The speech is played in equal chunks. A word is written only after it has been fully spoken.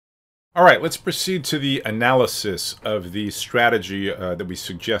All right, let's proceed to the analysis of the strategy that we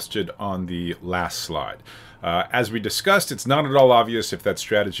suggested on the last slide. As we discussed, it's not at all obvious if that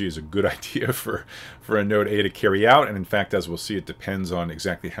strategy is a good idea for a node A to carry out. And in fact, as we'll see, it depends on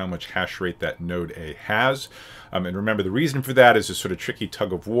exactly how much hash rate that node A has. And remember, the reason for that is a sort of tricky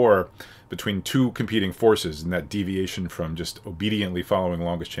tug of war between two competing forces, and that deviation from just obediently following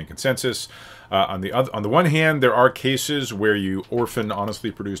longest chain consensus. On the one hand, there are cases where you orphan honestly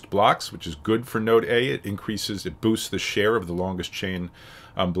produced blocks, which is good for node A. It boosts the share of the longest chain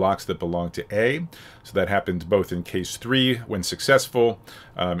blocks that belong to A. So that happens both in case 3 when successful,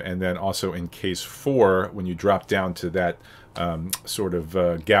 and then also in case 4 when you drop down to that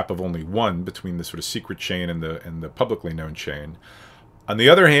gap of only 1 between the sort of secret chain and the publicly known chain. On the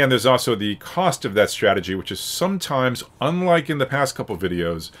other hand, there's also the cost of that strategy, which is sometimes, unlike in the past couple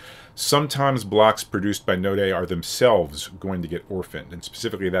videos, sometimes blocks produced by node A are themselves going to get orphaned. And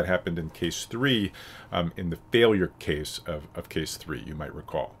specifically that happened in case 3, in the failure case of case 3, you might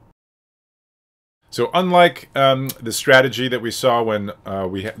recall. So unlike the strategy that we saw when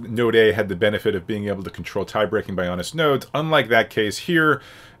node A had the benefit of being able to control tie-breaking by honest nodes, unlike that case here,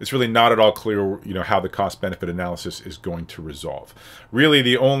 it's really not at all clear how the cost-benefit analysis is going to resolve. Really,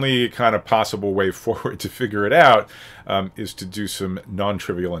 the only kind of possible way forward to figure it out is to do some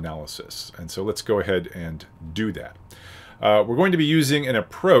non-trivial analysis. And so let's go ahead and do that. We're going to be using an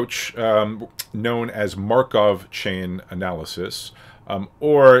approach known as Markov chain analysis.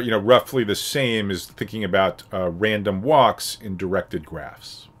 Or roughly the same as thinking about random walks in directed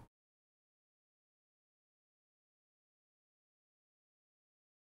graphs.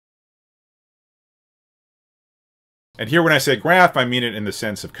 And here when I say graph, I mean it in the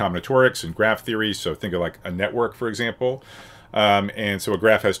sense of combinatorics and graph theory. So think of like a network, for example. And so a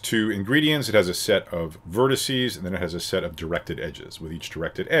graph has two ingredients. It has a set of vertices, and then it has a set of directed edges, with each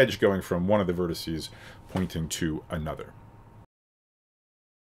directed edge going from one of the vertices pointing to another.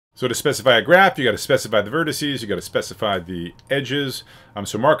 So to specify a graph, you got to specify the vertices, you got to specify the edges.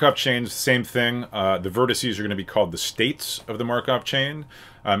 So Markov chains, same thing. The vertices are going to be called the states of the Markov chain.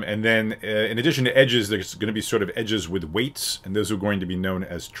 And then in addition to edges, there's going to be sort of edges with weights, and those are going to be known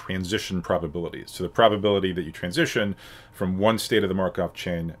as transition probabilities. So the probability that you transition from one state of the Markov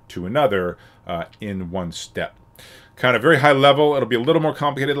chain to another in one step. Kind of very high level. It'll be a little more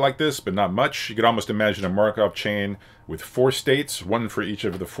complicated like this, but not much. You could almost imagine a Markov chain with 4 states, one for each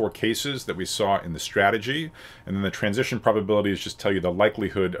of the 4 cases that we saw in the strategy. And then the transition probabilities just tell you the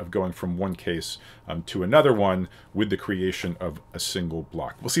likelihood of going from one case to another one with the creation of a single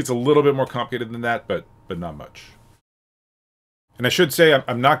block. We'll see it's a little bit more complicated than that, but not much. And I should say,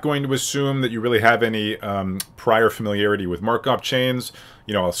 I'm not going to assume that you really have any prior familiarity with Markov chains.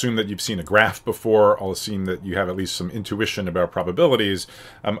 I'll assume that you've seen a graph before. I'll assume that you have at least some intuition about probabilities.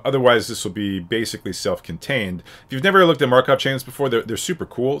 Otherwise, this will be basically self-contained. If you've never looked at Markov chains before, they're super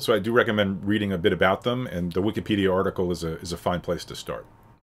cool. So I do recommend reading a bit about them. And the Wikipedia article is a fine place to start.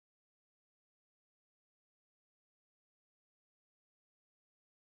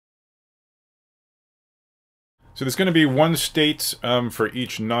 So there's going to be one state for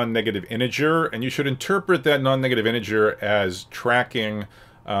each non-negative integer, and you should interpret that non-negative integer as tracking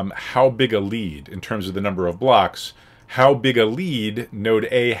how big a lead, in terms of the number of blocks, how big a lead node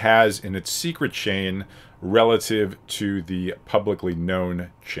A has in its secret chain relative to the publicly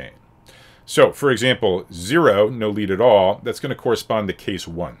known chain. So, for example, 0, no lead at all, that's going to correspond to case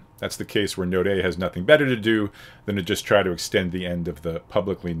 1. That's the case where node A has nothing better to do than to just try to extend the end of the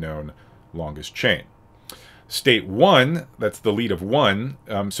publicly known longest chain. State 1, that's the lead of 1,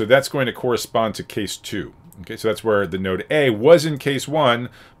 so that's going to correspond to case 2. Okay, so that's where the node A was in case 1,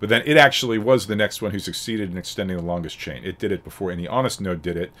 but then it actually was the next one who succeeded in extending the longest chain. It did it before any honest node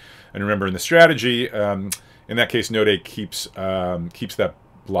did it. And remember, in the strategy, in that case, node A keeps that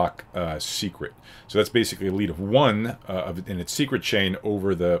block secret. So that's basically a lead of 1 in its secret chain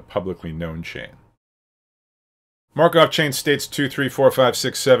over the publicly known chain. Markov chain states 2, 3, 4, 5,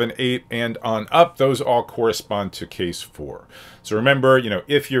 6, 7, 8, and on up, those all correspond to case 4. So remember,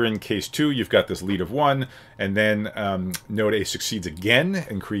 if you're in case 2, you've got this lead of 1, and then node A succeeds again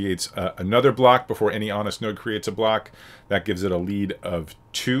and creates another block before any honest node creates a block. That gives it a lead of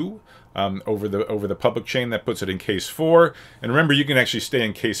 2 over the public chain. That puts it in case 4. And remember, you can actually stay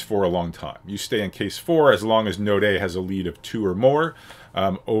in case 4 a long time. You stay in case 4 as long as node A has a lead of 2 or more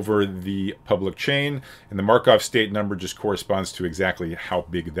over the public chain, and the Markov state number just corresponds to exactly how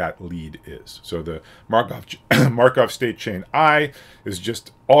big that lead is. So the Markov state chain I is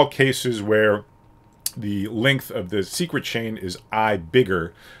just all cases where the length of the secret chain is I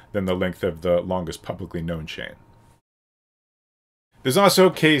bigger than the length of the longest publicly known chain. There's also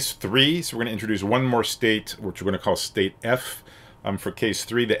case 3, so we're going to introduce one more state, which we're going to call state F. For case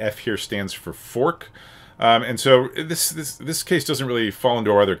 3, the F here stands for fork. And so this case doesn't really fall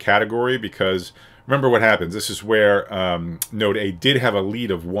into our other category because remember what happens. This is where node A did have a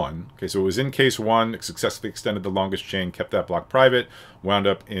lead of 1. Okay, so it was in case 1, it successfully extended the longest chain, kept that block private, wound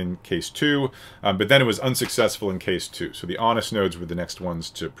up in case 2, but then it was unsuccessful in case 2. So the honest nodes were the next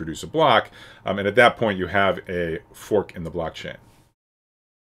ones to produce a block, and at that point you have a fork in the blockchain.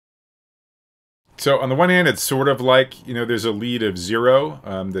 So on the one hand, it's sort of like, there's a lead of 0,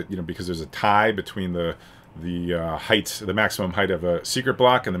 because there's a tie between the maximum height of a secret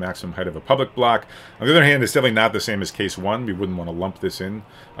block and the maximum height of a public block. On the other hand, it's definitely not the same as case 1. We wouldn't want to lump this in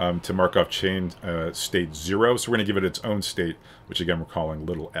to Markov chain state 0. So we're going to give it its own state, which again we're calling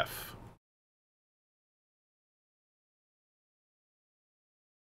little f.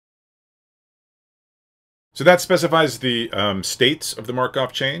 So that specifies the states of the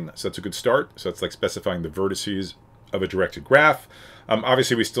Markov chain. So that's a good start. So it's like specifying the vertices of a directed graph.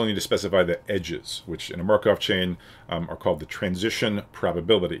 Obviously, we still need to specify the edges, which in a Markov chain are called the transition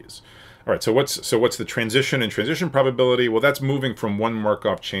probabilities. All right, so what's the transition and transition probability? Well, that's moving from one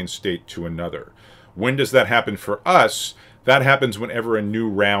Markov chain state to another. When does that happen for us? That happens whenever a new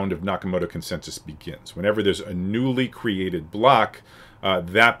round of Nakamoto consensus begins. Whenever there's a newly created block,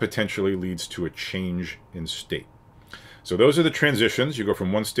 that potentially leads to a change in state. So those are the transitions. You go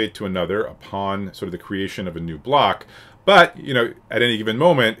from one state to another upon sort of the creation of a new block. But, at any given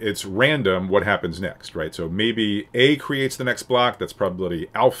moment, it's random what happens next, right? So maybe A creates the next block. That's probability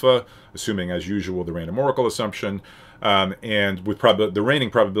alpha, assuming, as usual, the random oracle assumption. And with the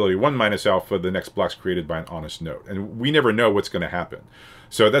reigning probability 1 minus alpha, the next block's created by an honest node. And we never know what's going to happen.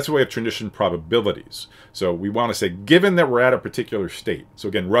 So that's the way of transition probabilities. So we want to say, given that we're at a particular state, so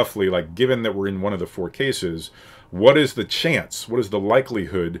again, roughly, like given that we're in one of the 4 cases, what is the chance, what is the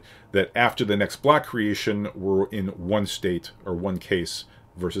likelihood that after the next block creation, we're in one state or one case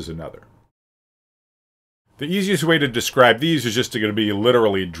versus another? The easiest way to describe these is just going to be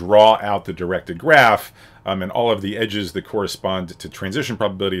literally draw out the directed graph and all of the edges that correspond to transition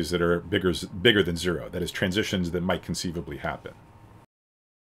probabilities that are bigger than 0. That is, transitions that might conceivably happen.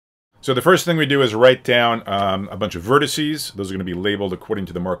 So the first thing we do is write down a bunch of vertices. Those are going to be labeled according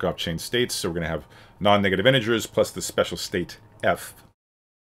to the Markov chain states. So we're going to have non-negative integers plus the special state f.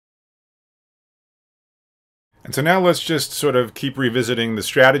 And so now let's just sort of keep revisiting the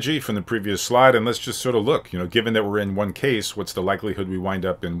strategy from the previous slide, and let's just sort of look, given that we're in one case, what's the likelihood we wind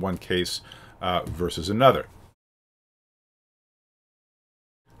up in one case versus another?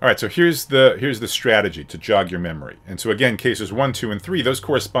 All right, so here's the strategy to jog your memory. And so again, cases 1, 2, and 3, those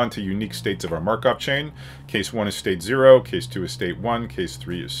correspond to unique states of our Markov chain. Case 1 is state 0, case 2 is state 1, case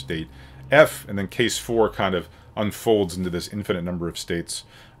 3 is state F, and then case 4 kind of unfolds into this infinite number of states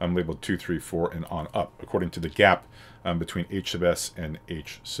labeled 2, 3, 4, and on up, according to the gap between H sub S and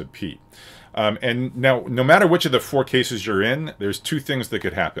H sub P. And now, no matter which of the 4 cases you're in, there's 2 things that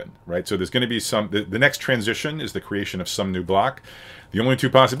could happen, right? So there's going to be the next transition is the creation of some new block. The only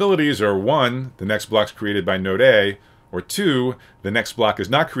 2 possibilities are 1, the next block's created by node A, or 2, the next block is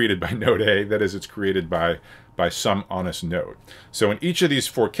not created by node A, that is, it's created by some honest node. So in each of these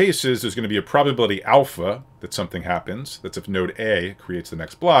 4 cases, there's going to be a probability alpha that something happens, that's if node A creates the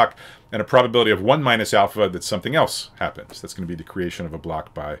next block, and a probability of 1 minus alpha that something else happens. That's going to be the creation of a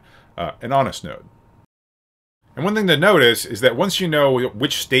block by an honest node. And one thing to notice is that once you know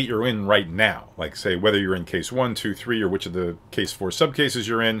which state you're in right now, like say whether you're in case 1, 2, 3, or which of the case 4 subcases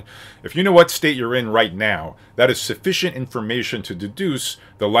you're in, if you know what state you're in right now, that is sufficient information to deduce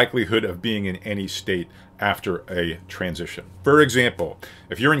the likelihood of being in any state after a transition. For example,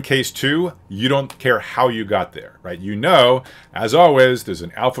 if you're in case 2, you don't care how you got there, right? You know, as always, there's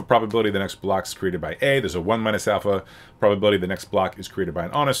an alpha probability the next block is created by A, there's a 1 minus alpha probability the next block is created by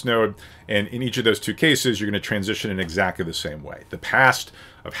an honest node, and in each of those 2 cases, you're going to transition in exactly the same way. The past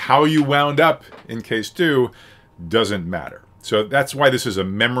of how you wound up in case 2 doesn't matter. So that's why this is a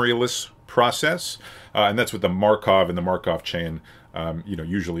memoryless process, and that's what the Markov and the Markov chain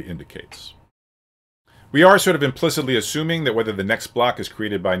usually indicates. We are sort of implicitly assuming that whether the next block is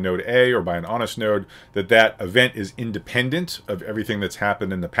created by node A or by an honest node, that event is independent of everything that's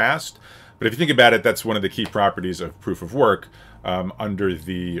happened in the past. But if you think about it, that's one of the key properties of proof of work under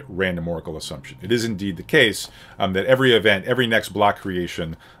the random oracle assumption. It is indeed the case that every event, every next block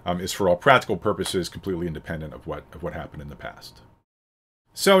creation is for all practical purposes completely independent of what happened in the past.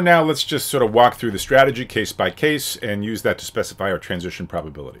 So now let's just sort of walk through the strategy case by case and use that to specify our transition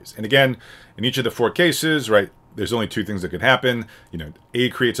probabilities. And again, in each of the 4 cases, right, there's only two things that could happen. A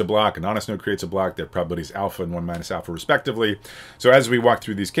creates a block, an honest node creates a block. Their probability is alpha and 1 minus alpha respectively. So as we walk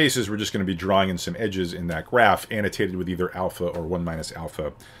through these cases, we're just going to be drawing in some edges in that graph, annotated with either alpha or 1 minus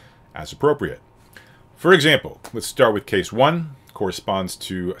alpha as appropriate. For example, let's start with case 1. Corresponds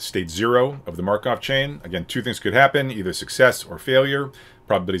to state 0 of the Markov chain. Again, two things could happen, either success or failure.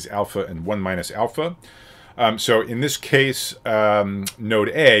 Probabilities alpha and 1 minus alpha. So in this case, node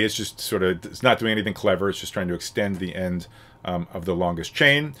A is just it's not doing anything clever. It's just trying to extend the end of the longest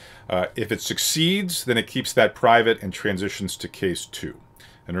chain. If it succeeds, then it keeps that private and transitions to case 2.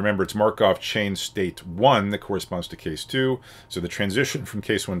 And remember, it's Markov chain state 1 that corresponds to case 2. So the transition from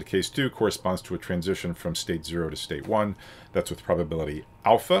case 1 to case 2 corresponds to a transition from state 0 to state 1. That's with probability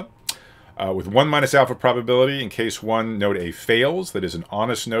alpha. With 1 minus alpha probability, in case 1, node A fails. That is, an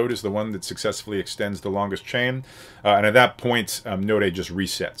honest node is the one that successfully extends the longest chain. And at that point, node A just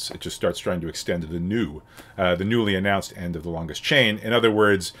resets. It just starts trying to extend the newly announced end of the longest chain. In other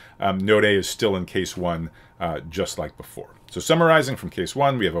words, node A is still in case 1, just like before. So summarizing from case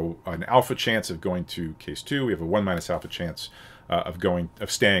 1, we have an alpha chance of going to case 2. We have a 1 minus alpha chance of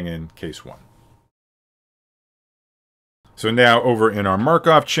staying in case 1. So now over in our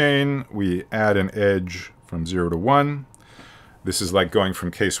Markov chain, we add an edge from 0 to 1. This is like going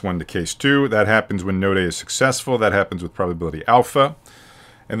from case 1 to case 2. That happens when node A is successful. That happens with probability alpha.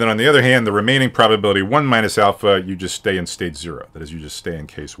 And then on the other hand, the remaining probability 1 minus alpha, you just stay in state 0. That is, you just stay in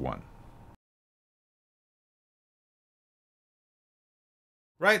case 1.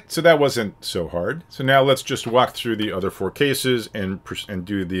 Right, so that wasn't so hard. So now let's just walk through the other 4 cases and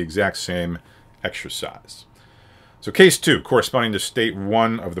do the exact same exercise. So case 2, corresponding to state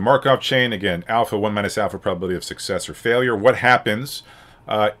 1 of the Markov chain. Again, alpha, 1 minus alpha probability of success or failure. What happens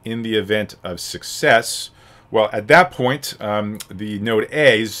in the event of success? Well, at that point, the node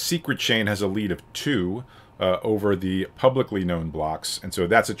A's secret chain has a lead of 2 over the publicly known blocks. And so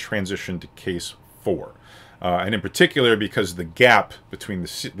that's a transition to case 4. And in particular, because the gap between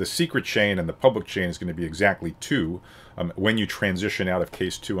the secret chain and the public chain is going to be exactly 2, when you transition out of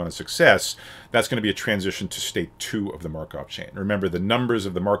case 2 on a success, that's going to be a transition to state 2 of the Markov chain. Remember, the numbers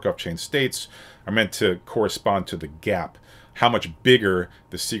of the Markov chain states are meant to correspond to the gap, how much bigger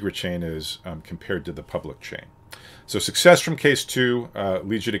the secret chain is compared to the public chain. So success from case 2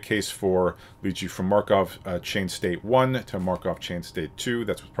 leads you to case 4, leads you from Markov chain state 1 to Markov chain state 2.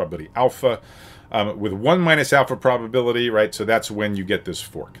 That's with probability alpha. With 1 minus alpha probability, right, so that's when you get this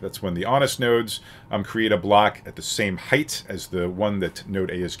fork. That's when the honest nodes create a block at the same height as the one that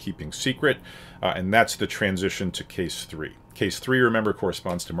node A is keeping secret, and that's the transition to case 3. Case 3, remember,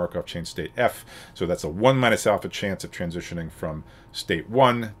 corresponds to Markov chain state F, so that's a 1 minus alpha chance of transitioning from state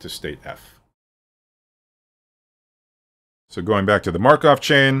 1 to state F. So going back to the Markov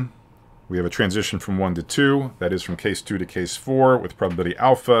chain, we have a transition from 1 to 2, that is from case 2 to case 4 with probability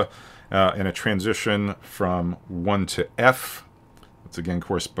alpha, and a transition from 1 to F. This again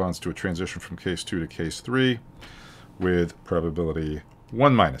corresponds to a transition from case 2 to case 3 with probability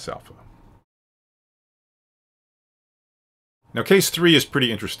 1 minus alpha. Now case 3 is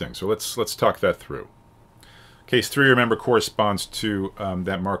pretty interesting, so let's talk that through. Case 3, remember, corresponds to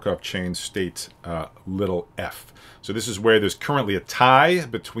that Markov chain state little f. So this is where there's currently a tie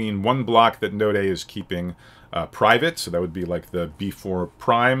between one block that node A is keeping private, so that would be like the B4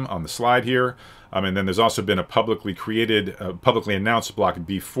 prime on the slide here. And then there's also been a publicly created, publicly announced block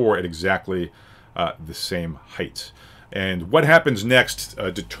B4 at exactly the same height. And what happens next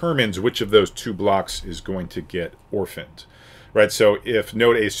determines which of those 2 blocks is going to get orphaned. Right, so if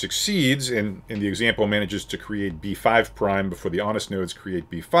node A succeeds and in the example manages to create B5 prime before the honest nodes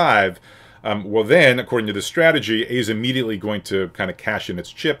create B5, well then, according to this strategy, A is immediately going to kind of cash in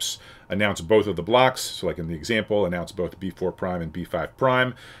its chips, announce both of the blocks. So like in the example, announce both B4 prime and B5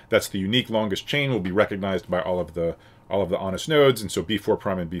 prime. That's the unique longest chain, will be recognized by all of the honest nodes, and so B4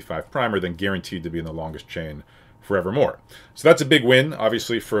 prime and B5 prime are then guaranteed to be in the longest chain forevermore. So that's a big win,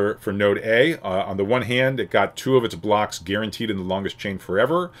 obviously, for node A. On the one hand, it got 2 of its blocks guaranteed in the longest chain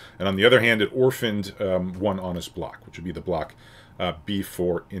forever, and on the other hand, it orphaned 1 honest block, which would be the block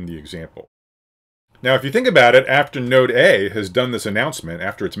B4 in the example. Now, if you think about it, after node A has done this announcement,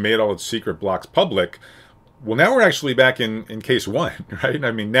 after it's made all its secret blocks public, well, now we're actually back in case 1, right?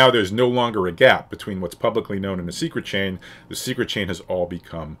 I mean, now there's no longer a gap between what's publicly known and the secret chain. The secret chain has all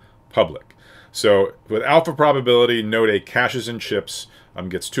become public. So with alpha probability, node A caches in chips,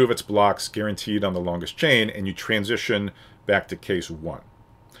 gets 2 of its blocks guaranteed on the longest chain, and you transition back to case 1.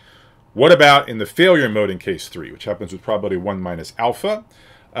 What about in the failure mode in case 3, which happens with probability 1 minus alpha?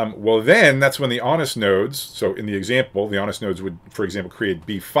 Well, then that's when the honest nodes, so in the example, the honest nodes would, for example, create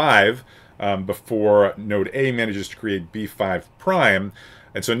B5 before node A manages to create B5 prime.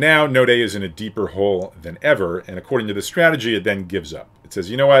 And so now node A is in a deeper hole than ever. And according to the strategy, it then gives up. It says,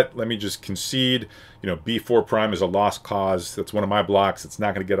 you know what, let me just concede, B4 prime is a lost cause. That's one of my blocks. It's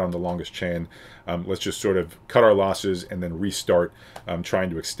not going to get on the longest chain. Let's just sort of cut our losses and then restart trying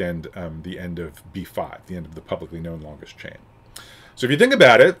to extend the end of B5, the end of the publicly known longest chain. So if you think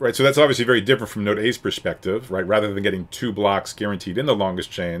about it, right, so that's obviously very different from node A's perspective, right? Rather than getting 2 blocks guaranteed in the longest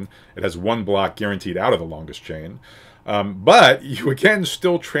chain, it has 1 block guaranteed out of the longest chain. But you again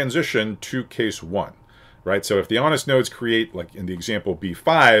still transition to case 1. Right, so if the honest nodes create, like in the example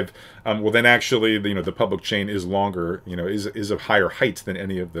B5, well then actually the public chain is longer, is of higher height than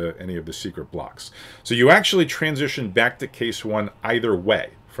any of the secret blocks. So you actually transition back to case 1 either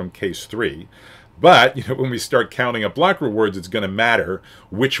way from case 3. But when we start counting up block rewards, it's going to matter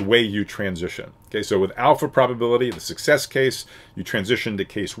which way you transition. Okay, so with alpha probability, the success case, you transition to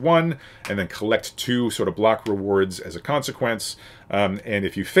case 1 and then collect 2 sort of block rewards as a consequence. And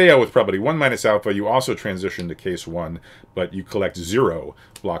if you fail with probability 1 minus alpha, you also transition to case 1, but you collect 0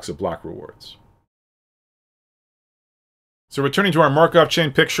 blocks of block rewards. So returning to our Markov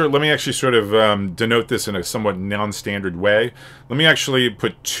chain picture, let me actually sort of denote this in a somewhat non-standard way. Let me actually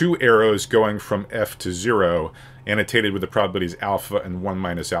put 2 arrows going from F to 0, annotated with the probabilities alpha and 1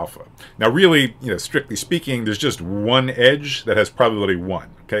 minus alpha. Now really, strictly speaking, there's just one edge that has probability 1.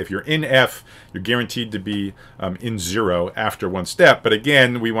 Okay, if you're in F, you're guaranteed to be in 0 after 1 step. But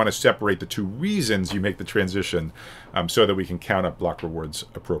again, we want to separate the 2 reasons you make the transition so that we can count up block rewards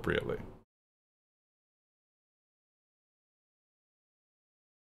appropriately.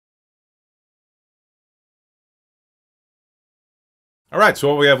 All right, so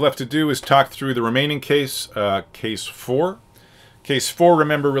what we have left to do is talk through the remaining case, case 4. Case 4,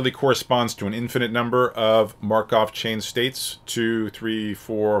 remember, really corresponds to an infinite number of Markov chain states, 2, 3,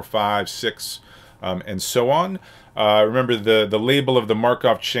 4, 5, 6, and so on. Remember, the label of the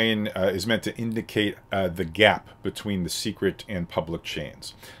Markov chain is meant to indicate the gap between the secret and public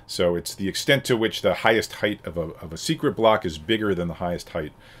chains. So it's the extent to which the highest height of a secret block is bigger than the highest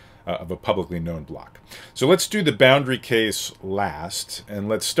height of a publicly known block. So let's do the boundary case last, and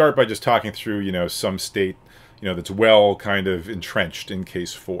let's start by just talking through, some state, that's well kind of entrenched in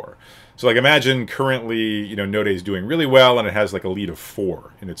case 4. So like imagine currently, node A is doing really well and it has like a lead of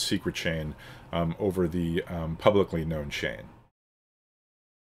 4 in its secret chain over the publicly known chain.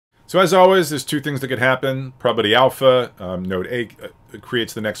 So as always, there's 2 things that could happen. Probability alpha, node A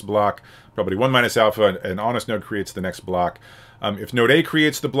creates the next block. Probability 1 minus alpha, an honest node creates the next block. If node A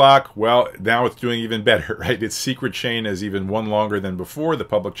creates the block, well, now it's doing even better, right? Its secret chain is even 1 longer than before. The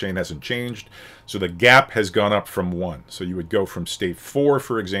public chain hasn't changed. So the gap has gone up from 1. So you would go from state 4,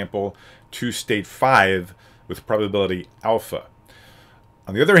 for example, to state 5 with probability alpha.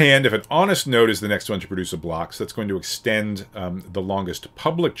 On the other hand, if an honest node is the next one to produce a block, so that's going to extend the longest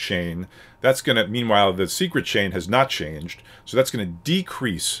public chain. That's going to, meanwhile, the secret chain has not changed. So that's going to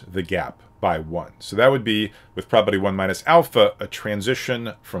decrease the gap by 1. So that would be, with probability 1 minus alpha, a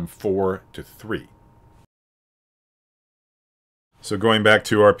transition from 4 to 3. So going back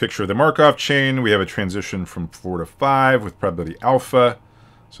to our picture of the Markov chain, we have a transition from 4 to 5 with probability alpha.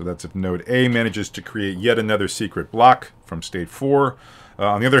 So that's if node A manages to create yet another secret block from state 4.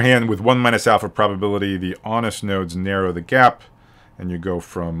 On the other hand, with 1 minus alpha probability, the honest nodes narrow the gap, and you go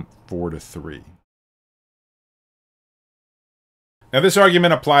from 4 to 3. Now this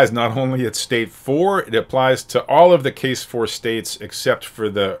argument applies not only at state 4, it applies to all of the case 4 states except for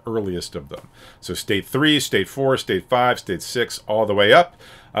the earliest of them. So state 3, state 4, state 5, state 6, all the way up.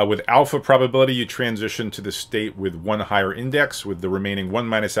 With alpha probability, you transition to the state with 1 higher index. With the remaining 1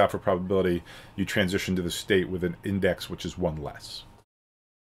 minus alpha probability, you transition to the state with an index which is 1 less.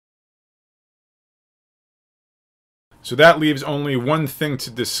 So that leaves only one thing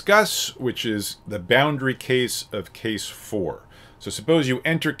to discuss, which is the boundary case of case 4. So suppose you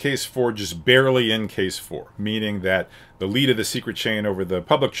enter case 4 just barely in case 4, meaning that the lead of the secret chain over the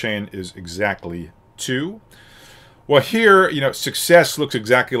public chain is exactly 2. Well, here, success looks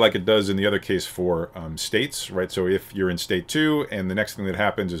exactly like it does in the other case 4 states, right? So if you're in state 2 and the next thing that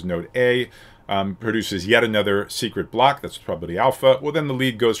happens is node A produces yet another secret block, that's probability alpha, well then the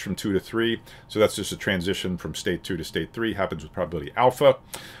lead goes from 2 to 3. So that's just a transition from state 2 to state 3, happens with probability alpha.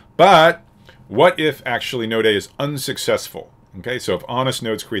 But what if actually node A is unsuccessful? Okay, so if honest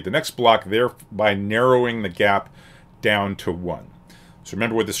nodes create the next block, thereby narrowing the gap down to 1. So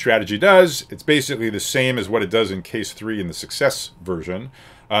remember what the strategy does. It's basically the same as what it does in case 3 in the success version.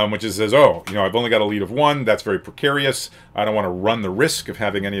 which is says, oh, I've only got a lead of 1. That's very precarious. I don't want to run the risk of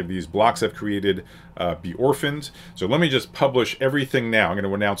having any of these blocks I've created be orphaned. So let me just publish everything now. I'm going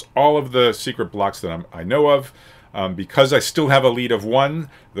to announce all of the secret blocks that I know of. Because I still have a lead of 1,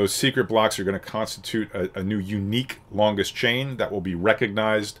 those secret blocks are going to constitute a new unique longest chain that will be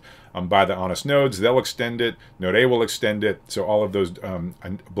recognized by the honest nodes. They'll extend it. Node A will extend it. So all of those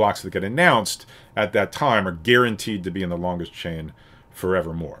blocks that get announced at that time are guaranteed to be in the longest chain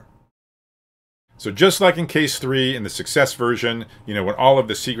forevermore. So just like in case 3 in the success version, when all of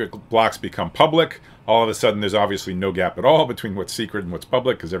the secret blocks become public, all of a sudden there's obviously no gap at all between what's secret and what's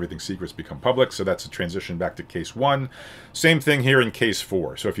public because everything secret's become public. So that's a transition back to case 1. Same thing here in case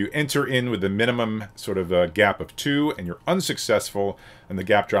 4. So if you enter in with the minimum sort of a gap of 2 and you're unsuccessful and the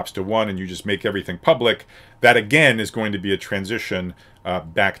gap drops to 1 and you just make everything public, that again is going to be a transition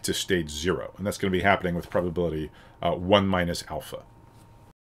back to state 0. And that's going to be happening with probability 1 minus alpha.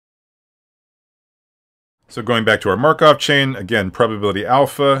 So going back to our Markov chain, again, probability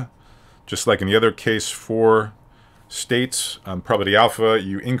alpha, just like in the other case 4 states, probability alpha,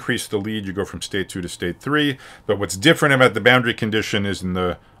 you increase the lead, you go from state 2 to state 3. But what's different about the boundary condition is in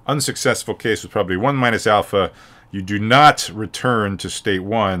the unsuccessful case with probability 1 minus alpha, you do not return to state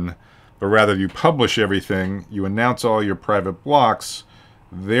 1, but rather you publish everything, you announce all your private blocks,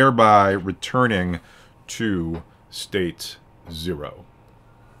 thereby returning to state 0.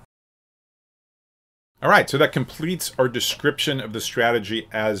 All right, so that completes our description of the strategy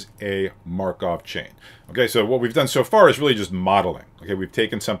as a Markov chain. Okay, so what we've done so far is really just modeling. Okay, we've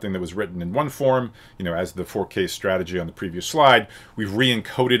taken something that was written in one form, as the 4-case strategy on the previous slide. We've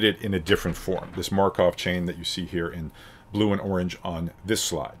re-encoded it in a different form, this Markov chain that you see here in blue and orange on this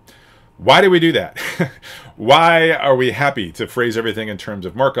slide. Why do we do that? Why are we happy to phrase everything in terms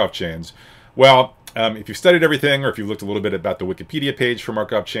of Markov chains? Well, if you've studied everything, or if you've looked a little bit about the Wikipedia page for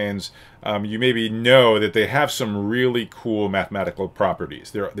Markov chains, you maybe know that they have some really cool mathematical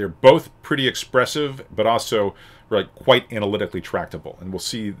properties. They're both pretty expressive, but also quite analytically tractable. And we'll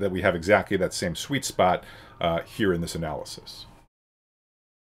see that we have exactly that same sweet spot here in this analysis.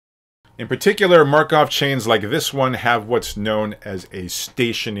 In particular, Markov chains like this one have what's known as a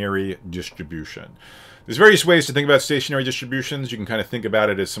stationary distribution. There's various ways to think about stationary distributions. You can kind of think about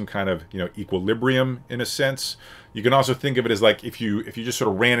it as some kind of equilibrium in a sense. You can also think of it as like if you just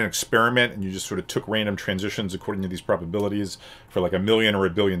sort of ran an experiment and you just sort of took random transitions according to these probabilities for like 1 million or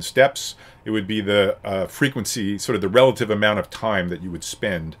 1 billion steps, it would be the frequency, sort of the relative amount of time that you would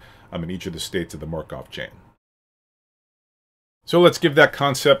spend in each of the states of the Markov chain. So let's give that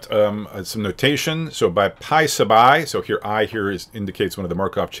concept some notation. So by pi sub I, so here I indicates one of the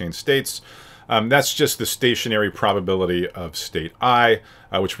Markov chain states. That's just the stationary probability of state I,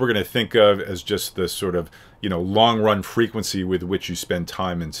 which we're going to think of as just the sort of, long-run frequency with which you spend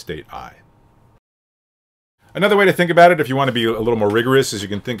time in state I. Another way to think about it, if you want to be a little more rigorous, is you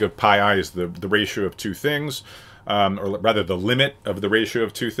can think of pi I as the ratio of two things, or rather the limit of the ratio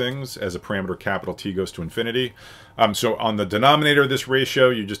of two things as a parameter capital T goes to infinity. So on the denominator of this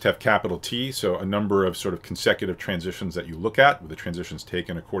ratio, you just have capital T, so a number of sort of consecutive transitions that you look at, with the transitions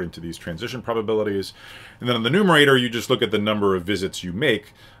taken according to these transition probabilities. And then on the numerator, you just look at the number of visits you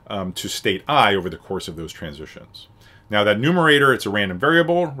make to state I over the course of those transitions. Now that numerator, it's a random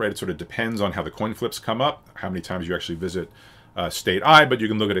variable, right? It sort of depends on how the coin flips come up, how many times you actually visit state I, but you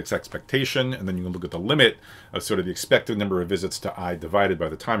can look at its expectation, and then you can look at the limit of sort of the expected number of visits to I divided by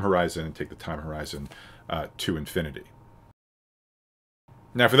the time horizon and take the time horizon to infinity.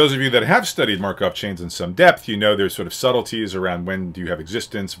 Now, for those of you that have studied Markov chains in some depth, you know there's sort of subtleties around when do you have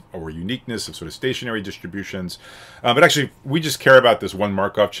existence or uniqueness of sort of stationary distributions. But actually, we just care about this one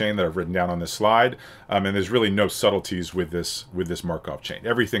Markov chain that I've written down on this slide, and there's really no subtleties with this Markov chain.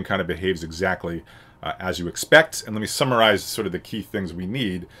 Everything kind of behaves exactly as you expect. And let me summarize sort of the key things we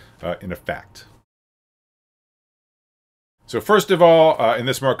need in effect. So first of all, in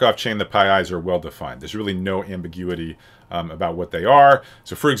this Markov chain, the pi i's are well defined. There's really no ambiguity about what they are.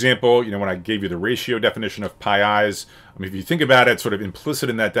 So for example, when I gave you the ratio definition of pi i's, if you think about it, sort of implicit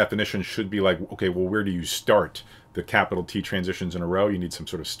in that definition should be like, okay, well, where do you start the capital T transitions in a row? You need some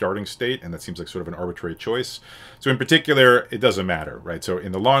sort of starting state, and that seems like sort of an arbitrary choice. So in particular, it doesn't matter, right? So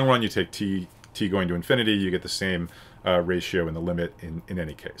in the long run, you take T going to infinity, you get the same ratio in the limit in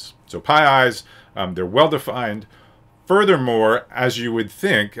any case. So pi i's, they're well defined. Furthermore, as you would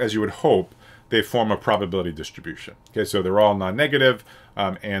think, as you would hope, they form a probability distribution. Okay, so they're all non-negative,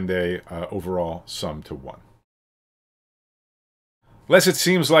 and they overall sum to 1. Unless it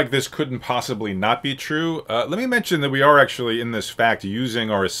seems like this couldn't possibly not be true, let me mention that we are actually in this fact using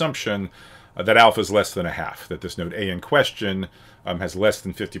our assumption that alpha is less than a half, that this node A in question has less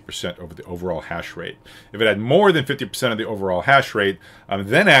than 50% over the overall hash rate. If it had more than 50% of the overall hash rate,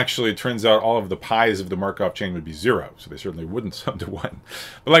 then actually it turns out all of the pi's of the Markov chain would be 0. So they certainly wouldn't sum to 1.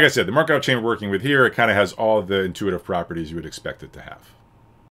 But like I said, the Markov chain we're working with here, it kind of has all the intuitive properties you would expect it to have.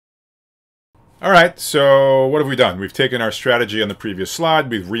 All right, so what have we done? We've taken our strategy on the previous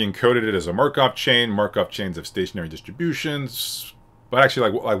slide. We've re-encoded it as a Markov chain. Markov chains have stationary distributions. But actually,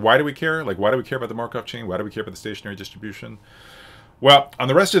 like why do we care? Like, why do we care about the Markov chain? Why do we care about the stationary distribution? Well, on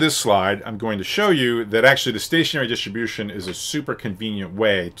the rest of this slide, I'm going to show you that actually the stationary distribution is a super convenient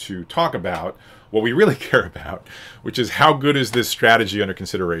way to talk about what we really care about, which is how good is this strategy under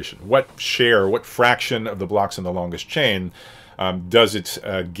consideration? What share, what fraction of the blocks in the longest chain does it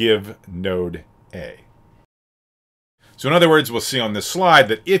give node A? So in other words, we'll see on this slide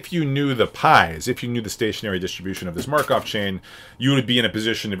that if you knew the pi's, if you knew the stationary distribution of this Markov chain, you would be in a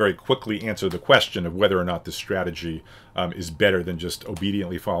position to very quickly answer the question of whether or not this strategy is better than just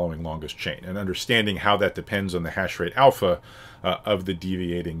obediently following longest chain, and understanding how that depends on the hash rate alpha of the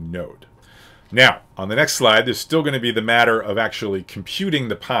deviating node. Now, on the next slide, there's still going to be the matter of actually computing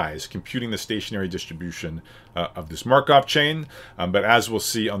the pi's, computing the stationary distribution of this Markov chain. But as we'll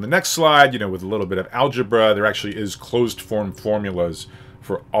see on the next slide, with a little bit of algebra, there actually is closed-form formulas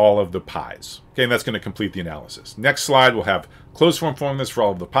for all of the pi's. Okay, and that's going to complete the analysis. Next slide, we'll have closed-form formulas for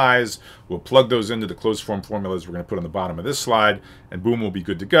all of the pi's. We'll plug those into the closed-form formulas we're going to put on the bottom of this slide, and boom, we'll be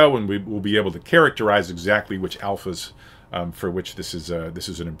good to go, and we'll be able to characterize exactly which alphas for which this is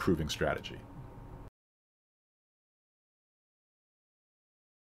an improving strategy.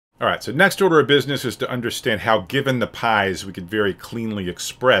 All right, so next order of business is to understand how, given the pi's, we could very cleanly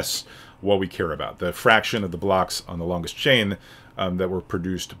express what we care about, the fraction of the blocks on the longest chain that were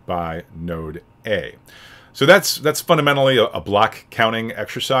produced by node A. So that's fundamentally a block counting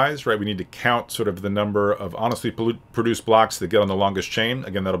exercise, right? We need to count sort of the number of honestly produced blocks that get on the longest chain.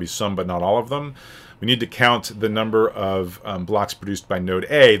 Again, that'll be some, but not all of them. We need to count the number of blocks produced by node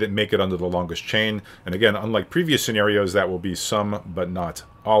A that make it onto the longest chain. And again, unlike previous scenarios, that will be some, but not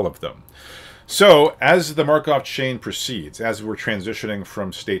all of them. So as the Markov chain proceeds, as we're transitioning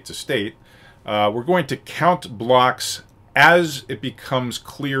from state to state, we're going to count blocks as it becomes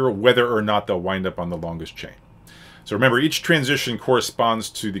clear whether or not they'll wind up on the longest chain. So remember, each transition corresponds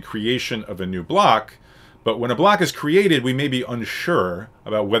to the creation of a new block, but when a block is created, we may be unsure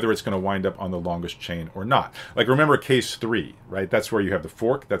about whether it's going to wind up on the longest chain or not. Like, remember case 3, right? That's where you have the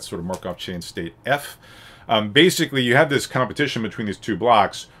fork. That's sort of Markov chain state F. Basically, you have this competition between these two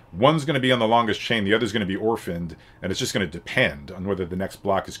blocks. One's going to be on the longest chain, the other's going to be orphaned, and it's just going to depend on whether the next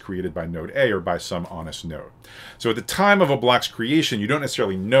block is created by node A or by some honest node. So at the time of a block's creation, you don't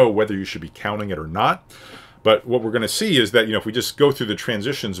necessarily know whether you should be counting it or not. But what we're going to see is that, if we just go through the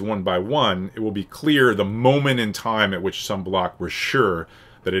transitions one by one, it will be clear the moment in time at which some block we're sure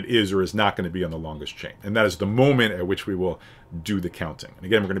that it is or is not going to be on the longest chain. And that is the moment at which we will do the counting. And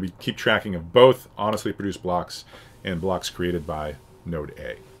again, we're going to keep tracking of both honestly produced blocks and blocks created by node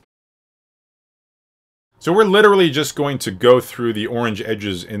A. So we're literally just going to go through the orange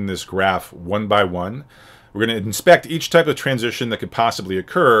edges in this graph one by one. We're going to inspect each type of transition that could possibly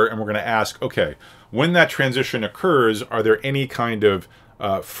occur, and we're going to ask, okay, when that transition occurs, are there any kind of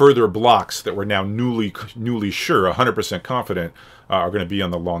further blocks that we're now newly sure, 100% confident, are going to be on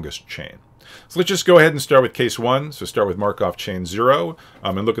the longest chain? So let's just go ahead and start with case 1. So start with Markov chain 0,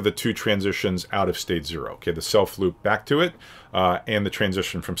 and look at the two transitions out of state 0. Okay, the self loop back to it, and the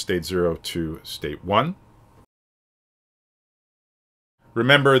transition from state 0 to state 1.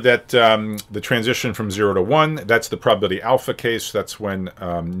 Remember that the transition from 0 to 1, that's the probability alpha case. That's when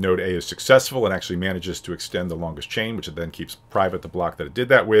node A is successful and actually manages to extend the longest chain, which it then keeps private the block that it did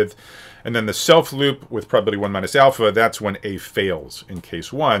that with. And then the self loop with probability 1 minus alpha, that's when A fails in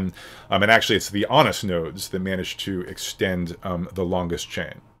case 1. And actually, it's the honest nodes that manage to extend the longest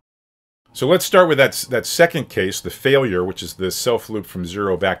chain. So let's start with that second case, the failure, which is the self loop from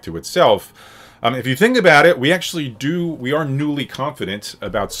 0 back to itself. If you think about it, we are newly confident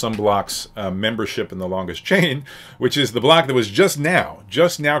about some block's membership in the longest chain, which is the block that was just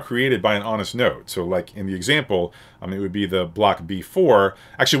now created by an honest node. So like in the example, it would be the block B4.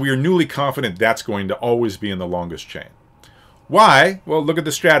 Actually, we are newly confident that's going to always be in the longest chain. Why? Well, look at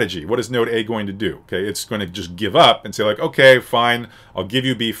the strategy. What is node A going to do? Okay, it's going to just give up and say like, okay, fine, I'll give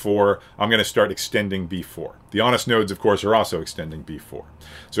you B4. I'm going to start extending B4. The honest nodes, of course, are also extending B4.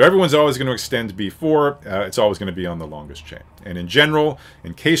 So everyone's always going to extend B4. It's always going to be on the longest chain. And in general,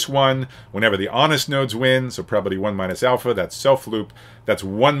 in case 1, whenever the honest nodes win, so probability 1 minus alpha, that's self loop, that's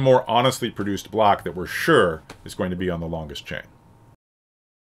one more honestly produced block that we're sure is going to be on the longest chain.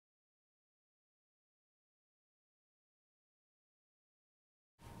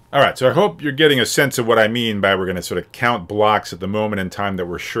 All right, so I hope you're getting a sense of what I mean by we're going to sort of count blocks at the moment in time that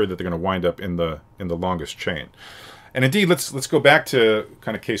we're sure that they're going to wind up in the longest chain. And indeed, let's go back to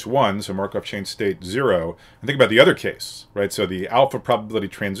kind of case 1, so Markov chain state 0, and think about the other case, right? So the alpha probability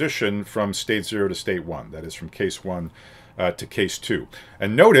transition from state 0 to state 1, that is from case 1 to case 2.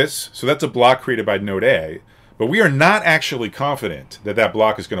 And notice, so that's a block created by node A, but we are not actually confident that that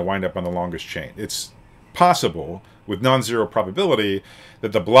block is going to wind up on the longest chain. It's possible, with non-zero probability,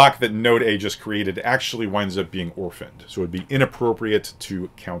 that the block that node A just created actually winds up being orphaned. So it would be inappropriate to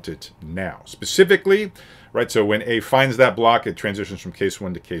count it now. Specifically, right, so when A finds that block, it transitions from case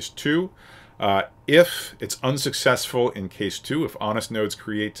 1 to case 2. If it's unsuccessful in case 2, if honest nodes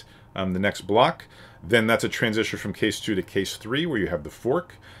create the next block, then that's a transition from case 2 to case 3, where you have the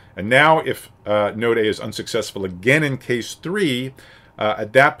fork. And now if node A is unsuccessful again in case 3,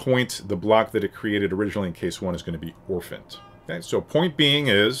 at that point, the block that it created originally in case 1 is going to be orphaned. Okay? So point being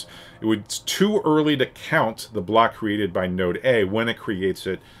is, it's too early to count the block created by node A when it creates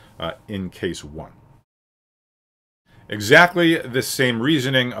it in case 1. Exactly the same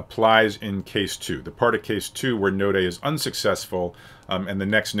reasoning applies in case 2, the part of case 2 where node A is unsuccessful and the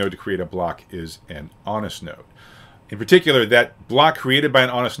next node to create a block is an honest node. In particular, that block created by an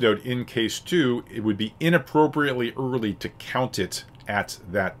honest node in case 2, it would be inappropriately early to count it at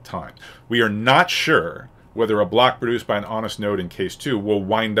that time. We are not sure whether a block produced by an honest node in case 2 will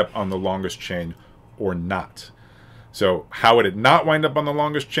wind up on the longest chain or not. So how would it not wind up on the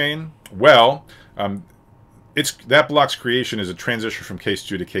longest chain? Well, that block's creation is a transition from case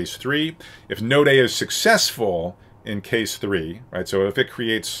 2 to case 3. If node A is successful in case 3, right? So if it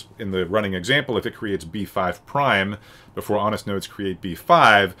creates, in the running example, if it creates B5 prime before honest nodes create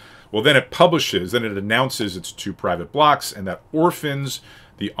B5, well, then it publishes, then it announces its 2 private blocks, and that orphans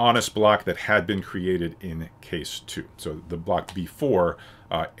the honest block that had been created in case 2. So the block B4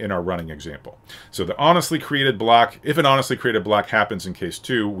 in our running example. So the honestly created block, if an honestly created block happens in case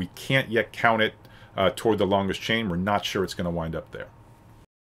 2, we can't yet count it toward the longest chain. We're not sure it's going to wind up there.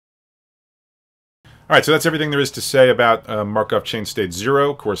 All right, so that's everything there is to say about Markov chain state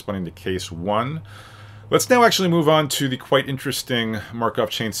 0 corresponding to case 1. Let's now actually move on to the quite interesting Markov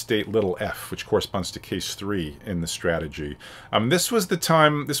chain state little f, which corresponds to case 3 in the strategy. This was the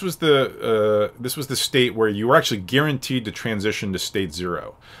state where you were actually guaranteed to transition to state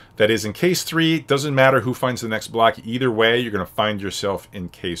 0. That is, in case 3, it doesn't matter who finds the next block. Either way, you're going to find yourself in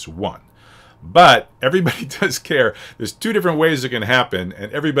case 1. But everybody does care. There's 2 different ways it can happen,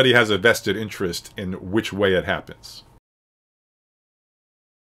 and everybody has a vested interest in which way it happens.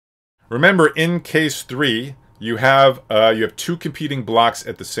 Remember, in case 3, you have 2 competing blocks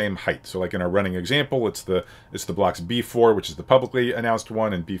at the same height. So like in our running example, it's the blocks B4, which is the publicly announced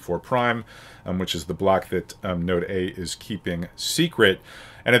one, and B4 prime, which is the block that node A is keeping secret.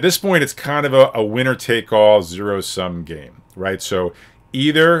 And at this point, it's kind of a winner-take-all, zero-sum game, right? So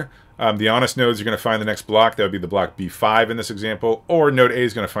either the honest nodes are going to find the next block, that would be the block B5 in this example, or node A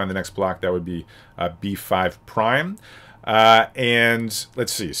is going to find the next block, that would be B5 prime. And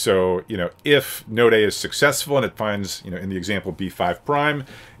let's see, so, if node A is successful and it finds, in the example B5 prime,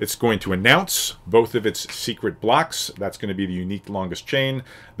 it's going to announce both of its secret blocks. That's going to be the unique longest chain.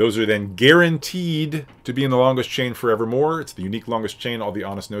 Those are then guaranteed to be in the longest chain forevermore. It's the unique longest chain. All the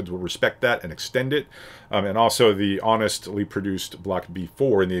honest nodes will respect that and extend it. And also the honestly produced block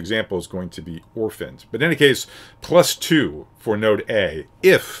B4 in the example is going to be orphaned. But in any case, +2 for node A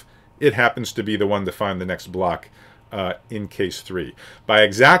if it happens to be the one to find the next block in case 3. By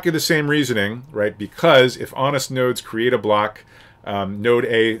exactly the same reasoning, right? Because if honest nodes create a block, node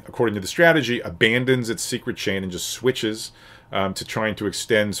A, according to the strategy, abandons its secret chain and just switches to trying to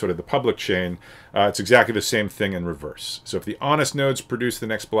extend sort of the public chain. It's exactly the same thing in reverse. So if the honest nodes produce the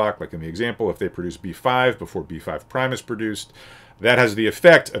next block, like in the example, if they produce B5 before B5 prime is produced, that has the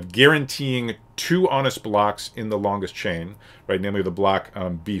effect of guaranteeing 2 honest blocks in the longest chain, right? Namely the block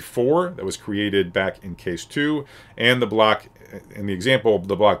B4 that was created back in case 2, and the block, in the example,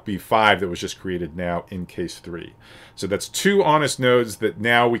 the block B5 that was just created now in case 3. So that's 2 honest nodes that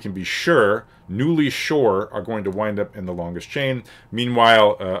now we can be sure, newly sure, are going to wind up in the longest chain.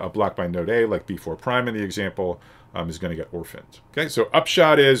 Meanwhile, a block by node A, like B4 prime in the example, is going to get orphaned. Okay, so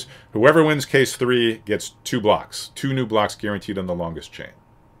upshot is whoever wins case 3 gets 2 blocks, 2 new blocks guaranteed on the longest chain.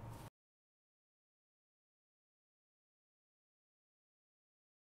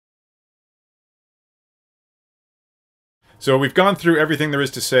 So we've gone through everything there is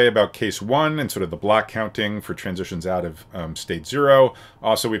to say about case 1 and sort of the block counting for transitions out of state 0.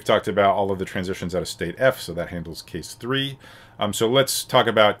 Also, we've talked about all of the transitions out of state F, so that handles case 3. So let's talk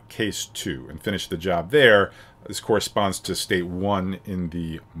about case 2 and finish the job there this corresponds to state 1 in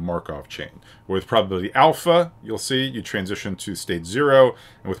the Markov chain. With probability alpha, you'll see you transition to state 0,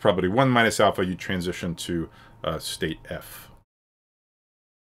 and with probability 1 minus alpha, you transition to state F.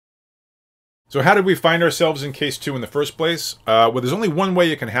 So how did we find ourselves in case 2 in the first place? Well, there's only one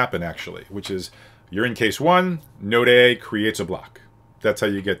way it can happen, actually, which is you're in case 1, node A creates a block. That's how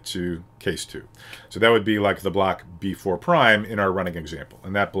you get to case 2. So that would be like the block B4 prime in our running example.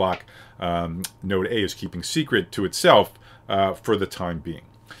 And that block, node A is keeping secret to itself for the time being.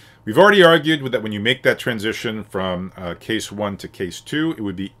 We've already argued that when you make that transition from case 1 to case 2, it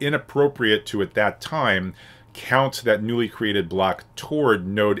would be inappropriate to, at that time, count that newly created block toward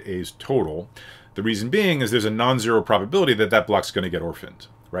node A's total. The reason being is there's a non-zero probability that that block's going to get orphaned,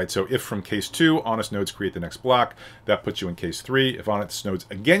 right? So if from case 2, honest nodes create the next block, that puts you in case 3. If honest nodes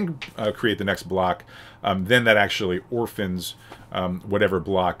again create the next block, then that actually orphans whatever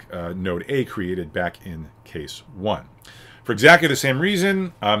block node A created back in case 1. For exactly the same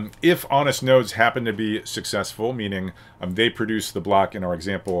reason, if honest nodes happen to be successful, meaning they produce the block in our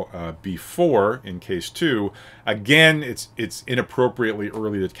example B4 in case 2, again, it's inappropriately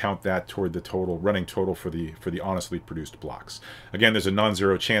early to count that toward the total running total for the honestly produced blocks. Again, there's a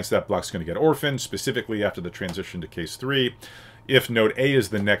non-zero chance that block's going to get orphaned, specifically after the transition to case 3. If node A is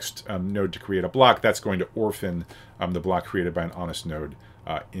the next node to create a block, that's going to orphan the block created by an honest node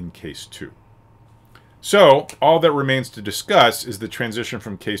in case 2. So all that remains to discuss is the transition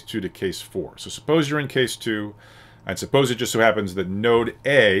from case 2 to case 4. So suppose you're in case 2, and suppose it just so happens that node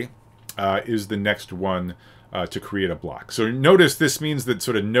A is the next one to create a block. So notice this means that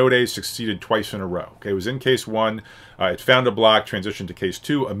sort of node A succeeded twice in a row. Okay, it was in case 1, it found a block, transitioned to case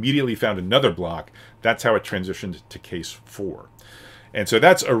 2, immediately found another block. That's how it transitioned to case 4. And so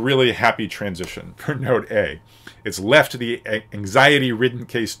that's a really happy transition for node A. It's left the anxiety-ridden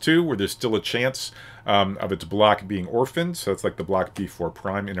case 2, where there's still a chance of its block being orphaned. So it's like the block B4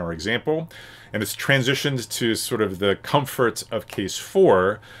 prime in our example. And it's transitioned to sort of the comfort of case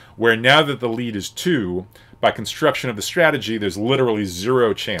 4, where now that the lead is 2, by construction of the strategy, there's literally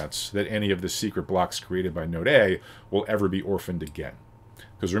zero chance that any of the secret blocks created by node A will ever be orphaned again.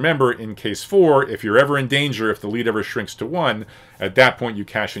 Because remember, in case 4, if you're ever in danger, if the lead ever shrinks to 1, at that point you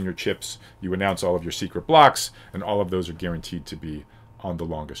cash in your chips, you announce all of your secret blocks, and all of those are guaranteed to be on the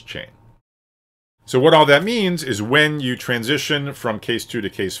longest chain. So what all that means is when you transition from case 2 to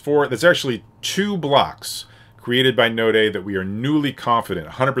case 4, there's actually 2 blocks created by node A that we are newly confident,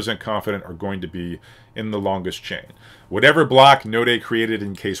 100% confident, are going to be in the longest chain. Whatever block node A created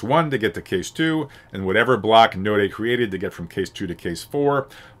in case 1 to get to case 2, and whatever block node A created to get from case 2 to case 4,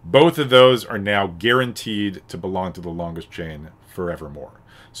 both of those are now guaranteed to belong to the longest chain forevermore.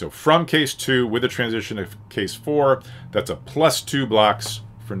 So from case 2, with the transition of case 4, that's a +2 blocks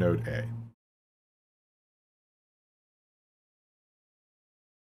for node A.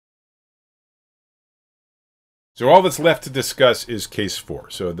 So all that's left to discuss is case 4.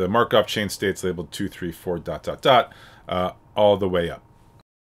 So the Markov chain states labeled 2, 3, 4, ... all the way up.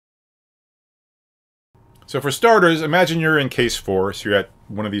 So for starters, imagine you're in case 4, so you're at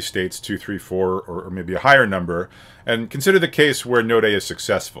one of these states, 2, 3, 4, or maybe a higher number, and consider the case where node A is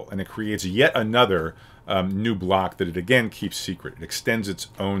successful, and it creates yet another new block that it again keeps secret. It extends its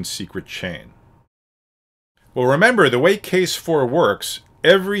own secret chain. Well, remember, the way case 4 works,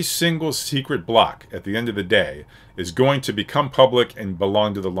 every single secret block at the end of the day is going to become public and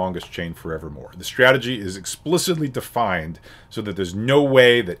belong to the longest chain forevermore. The strategy is explicitly defined so that there's no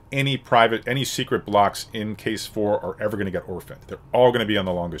way that any secret blocks in case 4 are ever going to get orphaned. They're all going to be on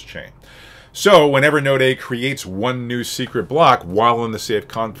the longest chain. So whenever node A creates one new secret block while in the safe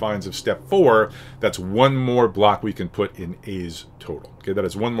confines of step 4, that's one more block we can put in A's total. Okay, that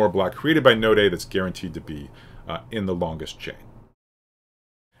is one more block created by node A that's guaranteed to be in the longest chain.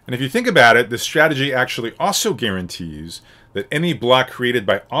 And if you think about it, this strategy actually also guarantees that any block created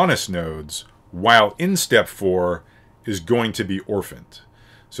by honest nodes while in step 4 is going to be orphaned.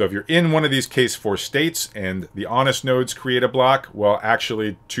 So if you're in one of these case 4 states and the honest nodes create a block, well,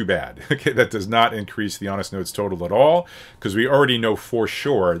 actually, too bad. Okay, that does not increase the honest nodes total at all, because we already know for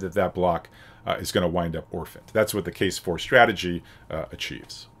sure that that block is going to wind up orphaned. That's what the case 4 strategy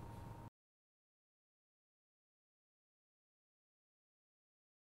achieves.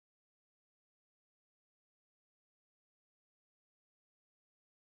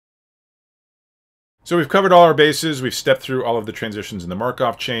 So we've covered all our bases. We've stepped through all of the transitions in the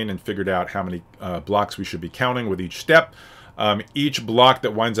Markov chain and figured out how many blocks we should be counting with each step. Each block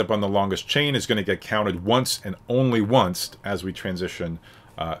that winds up on the longest chain is going to get counted once and only once as we transition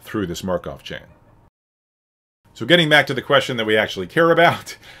through this Markov chain. So getting back to the question that we actually care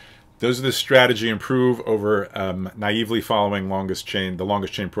about, Does this strategy improve over naively following the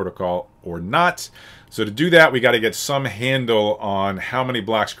longest chain protocol or not? So to do that, we got to get some handle on how many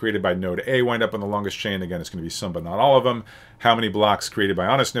blocks created by node A wind up on the longest chain. Again, it's going to be some but not all of them. How many blocks created by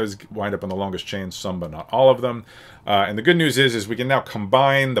honest nodes wind up on the longest chain? Some but not all of them. And the good news is we can now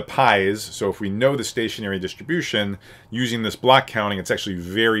combine the pi's. So if we know the stationary distribution, using this block counting, it's actually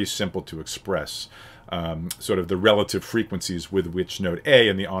very simple to express. Sort of the relative frequencies with which node A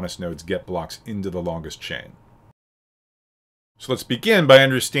and the honest nodes get blocks into the longest chain. So let's begin by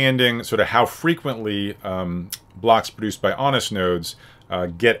understanding sort of how frequently blocks produced by honest nodes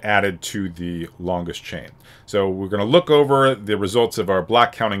get added to the longest chain. So we're going to look over the results of our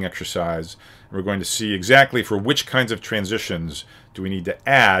block counting exercise. And we're going to see exactly for which kinds of transitions do we need to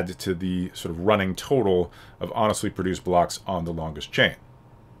add to the sort of running total of honestly produced blocks on the longest chain.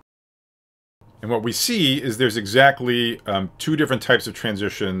 And what we see is there's exactly two different types of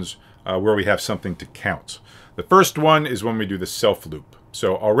transitions where we have something to count. The first one is when we do the self loop.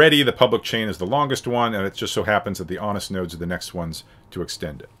 So already the public chain is the longest one, and it just so happens that the honest nodes are the next ones to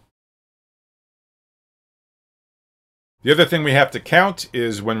extend it. The other thing we have to count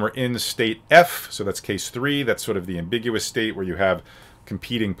is when we're in state F, so that's case 3, that's sort of the ambiguous state where you have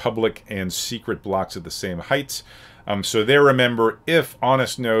competing public and secret blocks at the same height. So there, remember, if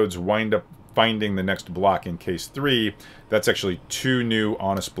honest nodes wind up finding the next block in case 3, that's actually 2 new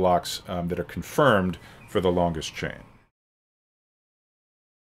honest blocks that are confirmed for the longest chain.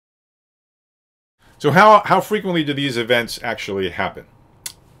 So how frequently do these events actually happen?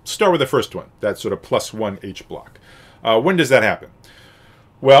 Start with the first one, that sort of +1 H block. When does that happen?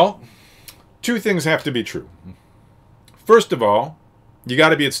 Well, 2 things have to be true. First of all, you got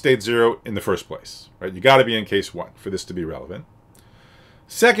to be at state 0 in the first place, right? You got to be in case 1 for this to be relevant.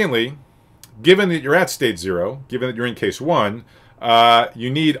 Secondly, given that you're at state 0, given that you're in case 1,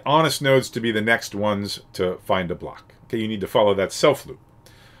 you need honest nodes to be the next ones to find a block. Okay, you need to follow that self loop.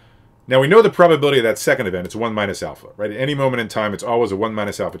 Now we know the probability of that second event, it's 1 minus alpha, right? At any moment in time, it's always a 1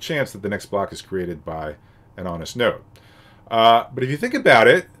 minus alpha chance that the next block is created by an honest node. But if you think about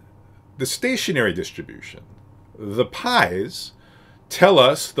it, the stationary distribution, the pi's, tell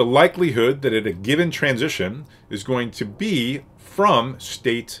us the likelihood that at a given transition is going to be from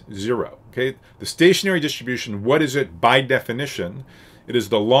state 0. Okay, the stationary distribution, what is it by definition? It is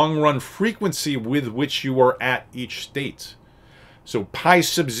the long-run frequency with which you are at each state. So pi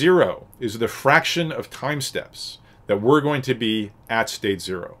sub 0 is the fraction of time steps that we're going to be at state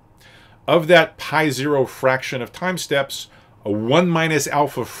 0. Of that pi 0 fraction of time steps, a 1 minus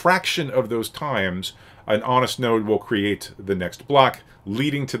alpha fraction of those times, an honest node will create the next block,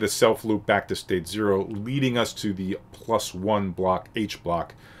 leading to the self loop back to state 0, leading us to the +1 block, H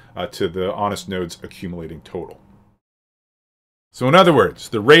block, to the honest nodes accumulating total. So in other words,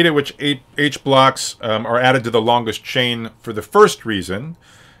 the rate at which H blocks are added to the longest chain for the first reason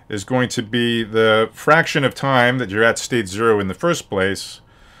is going to be the fraction of time that you're at state 0 in the first place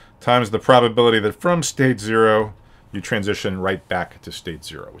times the probability that from state 0 you transition right back to state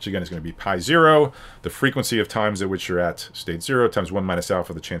 0, which again is going to be pi 0, the frequency of times at which you're at state 0 times 1 minus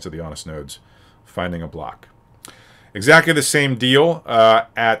alpha, the chance of the honest nodes finding a block. Exactly the same deal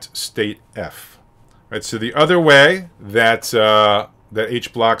at state F. Right, so the other way that that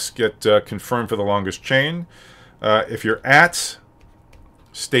H blocks get confirmed for the longest chain, if you're at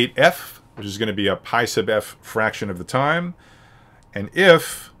state F, which is going to be a pi sub F fraction of the time, and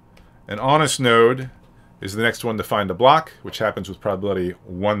if an honest node is the next one to find a block, which happens with probability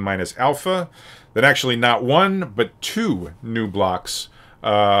 1 minus alpha, then actually not 1, but 2 new blocks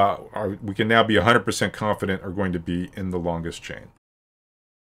we can now be 100% confident are going to be in the longest chain.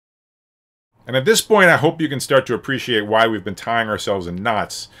 And at this point, I hope you can start to appreciate why we've been tying ourselves in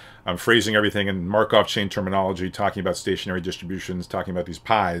knots. I'm phrasing everything in Markov chain terminology, talking about stationary distributions, talking about these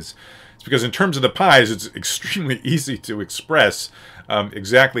pi's. It's because in terms of the pi's, it's extremely easy to express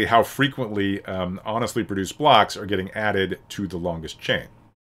exactly how frequently honestly produced blocks are getting added to the longest chain.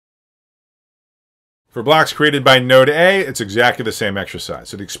 For blocks created by node A, it's exactly the same exercise.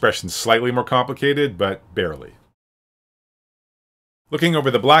 So the expression's slightly more complicated, but barely. Looking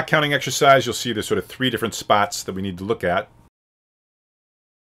over the block counting exercise, you'll see there's sort of 3 different spots that we need to look at.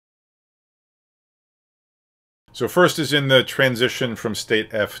 So first is in the transition from state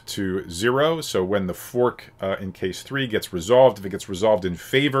F to 0. So when the fork in case 3 gets resolved, if it gets resolved in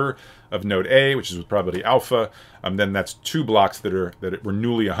favor of node A, which is with probability alpha, then that's 2 blocks that we're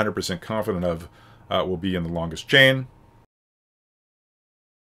newly 100% confident of will be in the longest chain.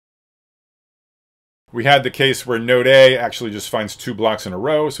 We had the case where node A actually just finds 2 blocks in a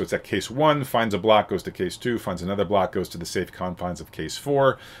row. So it's at case 1, finds a block, goes to case 2, finds another block, goes to the safe confines of case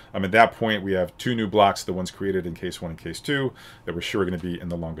 4. At that point, we have 2 new blocks, the ones created in case 1 and case 2, that we're sure are going to be in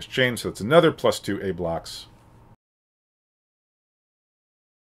the longest chain. So it's another plus 2 A blocks.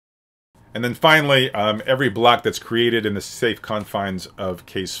 And then finally, every block that's created in the safe confines of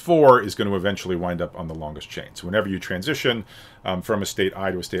case 4 is going to eventually wind up on the longest chain. So whenever you transition from a state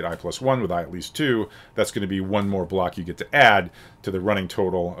I to a state I plus 1 with I at least 2, that's going to be one more block you get to add to the running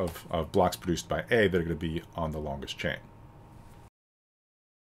total of blocks produced by A that are going to be on the longest chain.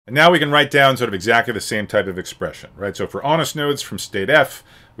 And now we can write down sort of exactly the same type of expression, right? So for honest nodes from state F,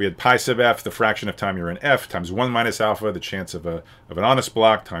 we had pi sub f, the fraction of time you're in F, times 1 minus alpha, the chance of an honest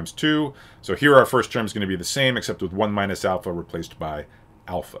block, times 2. So here our first term is going to be the same, except with 1 minus alpha replaced by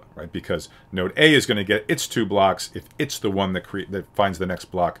alpha, right? Because node A is going to get its 2 blocks if it's the one that finds the next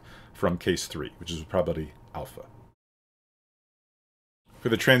block from case 3, which is probability alpha. For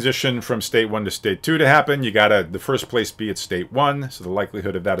the transition from state 1 to state 2 to happen, you gotta the first place be at state 1, so the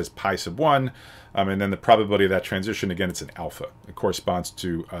likelihood of that is pi sub 1, and then the probability of that transition, again, it's an alpha. It corresponds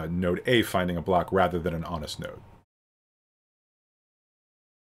to node A finding a block rather than an honest node.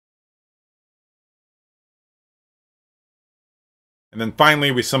 And then finally,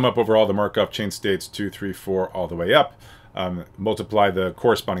 we sum up over all the Markov chain states 2, 3, 4, all the way up. Multiply the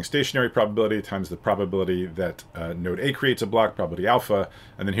corresponding stationary probability times the probability that node A creates a block, probability alpha,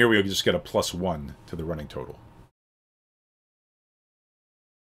 and then here we just get a plus 1 to the running total.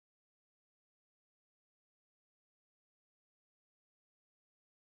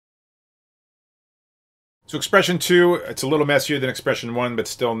 So expression 2, it's a little messier than expression 1, but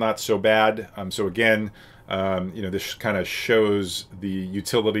still not so bad. So again, this kind of shows the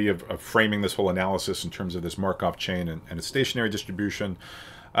utility of framing this whole analysis in terms of this Markov chain and its stationary distribution.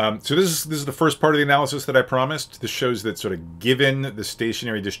 So this is the first part of the analysis that I promised. This shows that sort of given the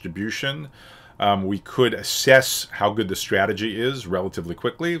stationary distribution, we could assess how good the strategy is relatively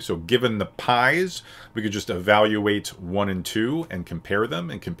quickly. So given the pi's, we could just evaluate 1 and 2 and compare them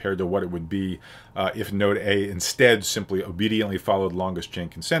and compare to what it would be if node A instead simply obediently followed longest chain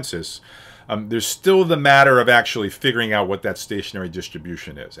consensus. There's still the matter of actually figuring out what that stationary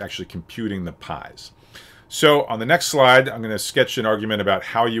distribution is, actually computing the pi's. So on the next slide, I'm going to sketch an argument about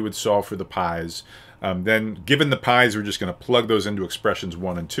how you would solve for the pi's. Then given the pi's, we're just going to plug those into expressions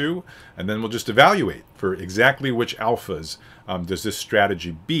 1 and 2, and then we'll just evaluate for exactly which alphas does this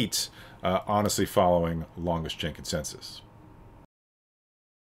strategy beat, honestly following longest chain consensus.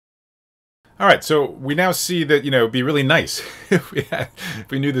 All right, so we now see that, it'd be really nice if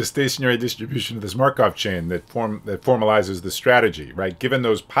we knew the stationary distribution of this Markov chain that formalizes the strategy, right? Given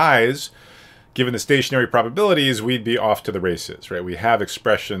those pi's, given the stationary probabilities, we'd be off to the races, right? We have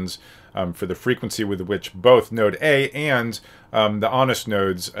expressions for the frequency with which both node A and the honest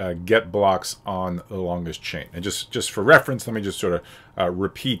nodes get blocks on the longest chain. And just for reference, let me just sort of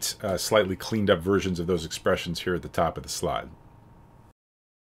repeat slightly cleaned up versions of those expressions here at the top of the slide.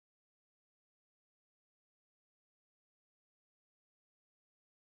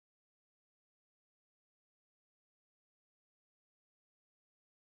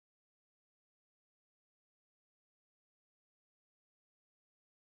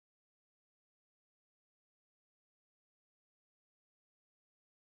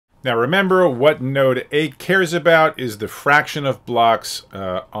 Now remember, what node A cares about is the fraction of blocks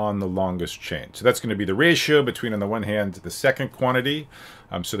on the longest chain. So that's going to be the ratio between, on the one hand, the second quantity,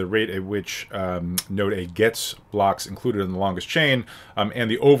 so the rate at which node A gets blocks included in the longest chain, and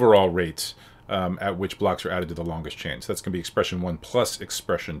the overall rate at which blocks are added to the longest chain. So that's going to be expression 1 plus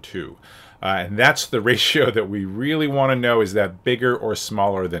expression 2. And that's the ratio that we really want to know, is that bigger or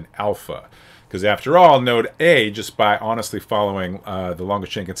smaller than alpha? Because after all, node A, just by honestly following the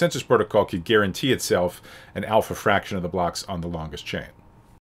longest chain consensus protocol, could guarantee itself an alpha fraction of the blocks on the longest chain.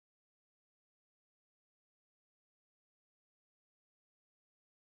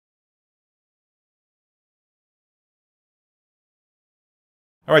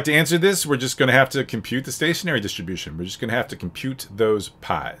 All right, to answer this, we're just going to have to compute the stationary distribution. We're just going to have to compute those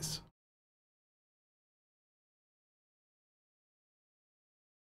pi's.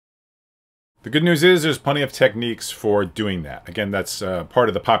 The good news is there's plenty of techniques for doing that. Again, that's part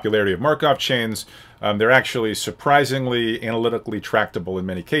of the popularity of Markov chains. They're actually surprisingly analytically tractable in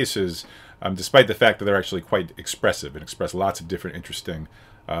many cases, despite the fact that they're actually quite expressive and express lots of different interesting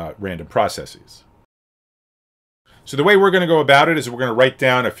random processes. So the way we're going to go about it is we're going to write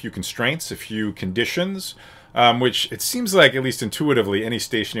down a few constraints, a few conditions. which it seems like, at least intuitively, any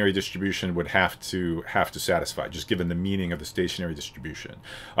stationary distribution would have to satisfy, just given the meaning of the stationary distribution.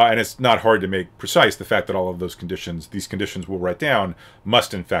 And it's not hard to make precise the fact that all of these conditions we'll write down,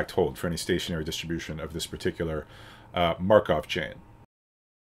 must in fact hold for any stationary distribution of this particular Markov chain.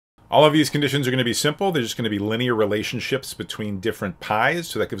 All of these conditions are going to be simple. They're just going to be linear relationships between different pi's.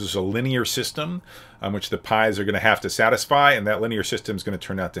 So that gives us a linear system which the pi's are going to have to satisfy. And that linear system is going to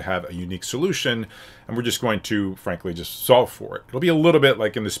turn out to have a unique solution. And we're just going to, frankly, just solve for it. It'll be a little bit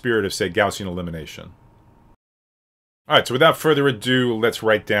like in the spirit of, say, Gaussian elimination. All right, so without further ado, let's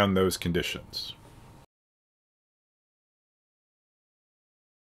write down those conditions.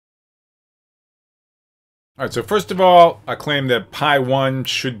 All right, so first of all, I claim that pi 1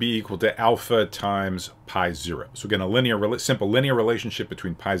 should be equal to alpha times pi 0. So again, a simple linear relationship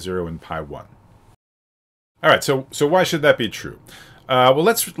between pi 0 and pi 1. All right, so why should that be true? Well,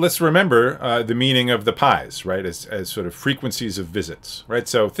 let's remember the meaning of the pi's, right, as sort of frequencies of visits, right?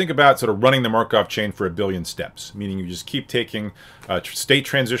 So think about sort of running the Markov chain for 1 billion steps, meaning you just keep taking state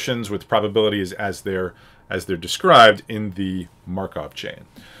transitions with probabilities as they're described in the Markov chain.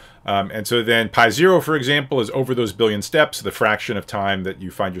 And so then pi 0, for example, is over those billion steps, the fraction of time that you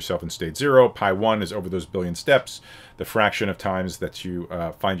find yourself in state 0. Pi 1 is over those billion steps, the fraction of times that you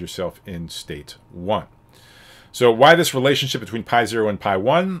find yourself in state 1. So why this relationship between pi 0 and pi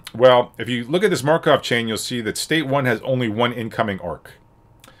 1? Well, if you look at this Markov chain, you'll see that state 1 has only one incoming arc.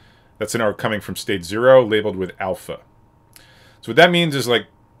 That's an arc coming from state 0, labeled with alpha. So what that means is, like,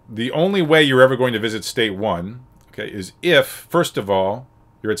 the only way you're ever going to visit state 1, okay, is if, first of all,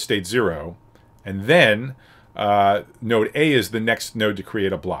 you're at state 0, and then node A is the next node to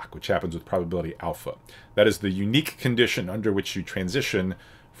create a block, which happens with probability alpha. That is the unique condition under which you transition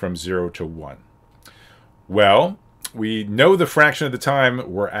from 0 to 1. Well, we know the fraction of the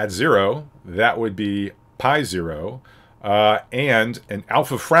time we're at 0. That would be pi 0. And an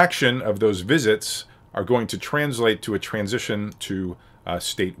alpha fraction of those visits are going to translate to a transition to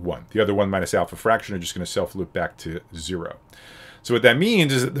state 1. The other 1 minus alpha fraction are just going to self-loop back to 0. So what that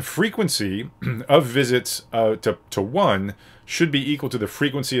means is that the frequency of visits to 1 should be equal to the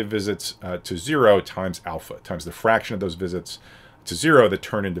frequency of visits to 0 times alpha, times the fraction of those visits to 0 that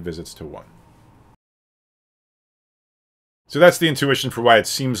turn into visits to 1. So that's the intuition for why it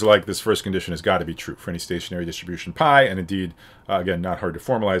seems like this first condition has got to be true for any stationary distribution pi, and indeed, again, not hard to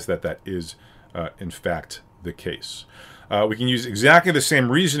formalize that is, in fact, the case. We can use exactly the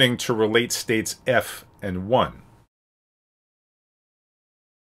same reasoning to relate states f and 1.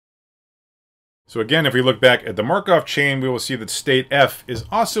 So again, if we look back at the Markov chain, we will see that state f is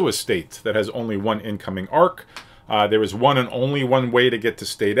also a state that has only one incoming arc. There is one and only one way to get to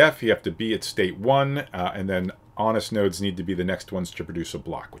state f. You have to be at state 1, and then honest nodes need to be the next ones to produce a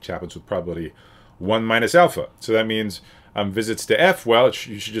block, which happens with probability 1 minus alpha. So that means visits to f, well,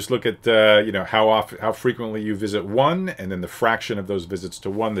 you should just look at how frequently you visit 1, and then the fraction of those visits to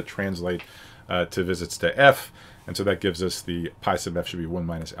 1 that translate to visits to f. And so that gives us the pi sub f should be 1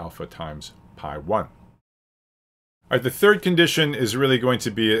 minus alpha times pi 1. All right, the third condition is really going to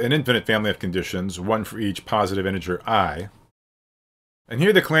be an infinite family of conditions, one for each positive integer I. And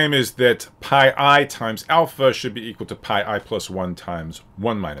here the claim is that pi I times alpha should be equal to pi I plus 1 times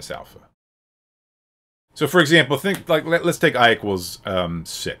 1 minus alpha. So for example, let's take I equals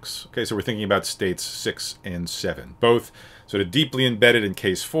 6. Okay, so we're thinking about states 6 and 7, both sort of deeply embedded in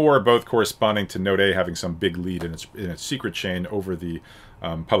case 4, both corresponding to node A having some big lead in its secret chain over the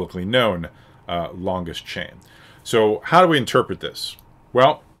publicly known longest chain. So how do we interpret this?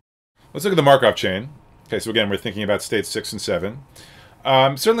 Well, let's look at the Markov chain. Okay, so again, we're thinking about states 6 and 7.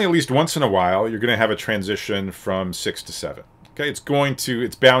 Certainly at least once in a while, you're going to have a transition from 6 to 7. Okay, it's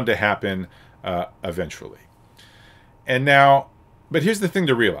bound to happen eventually. And now, but here's the thing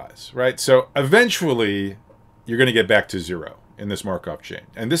to realize, right? So eventually, you're going to get back to 0 in this Markov chain.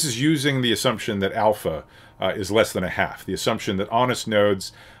 And this is using the assumption that alpha is less than a half, the assumption that honest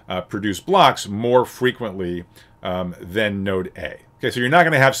nodes produce blocks more frequently than node A. Okay, so you're not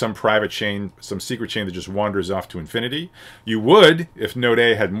going to have some private chain, some secret chain that just wanders off to infinity. You would if node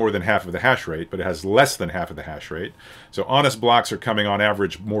A had more than half of the hash rate, but it has less than half of the hash rate. So honest blocks are coming on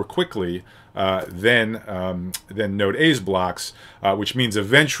average more quickly than node A's blocks, which means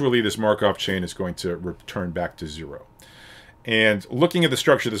eventually this Markov chain is going to return back to 0. And looking at the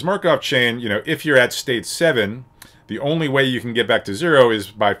structure of this Markov chain, if you're at state 7, the only way you can get back to 0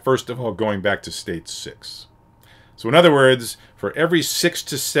 is by first of all going back to state 6. So in other words, for every 6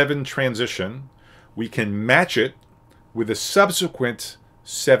 to 7 transition, we can match it with a subsequent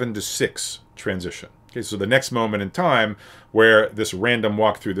 7 to 6 transition. Okay, so the next moment in time where this random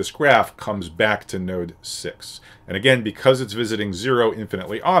walk through this graph comes back to node 6. And again, because it's visiting 0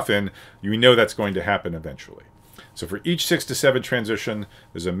 infinitely often, you know that's going to happen eventually. So for each 6 to 7 transition,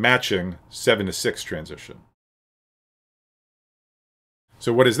 there's a matching 7 to 6 transition.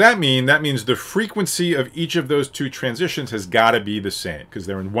 So what does that mean? That means the frequency of each of those two transitions has got to be the same because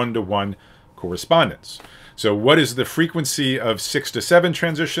they're in one-to-one correspondence. So what is the frequency of 6 to 7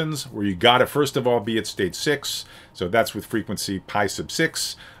 transitions? Where you got to first of all be at state 6. So that's with frequency pi sub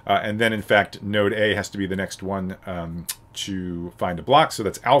 6. And then in fact, node A has to be the next one to find a block. So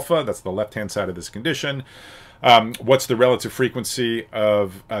that's alpha. That's the left-hand side of this condition. What's the relative frequency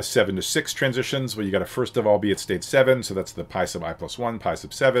of 7 to 6 transitions? Well, you got to first of all be at state 7, so that's the pi sub I plus 1, pi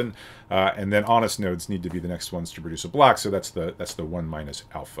sub 7, and then honest nodes need to be the next ones to produce a block, so that's the 1 minus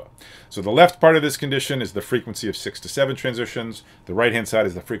alpha. So the left part of this condition is the frequency of 6 to 7 transitions. The right-hand side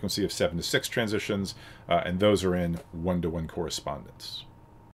is the frequency of 7 to 6 transitions, and those are in one-to-one correspondence.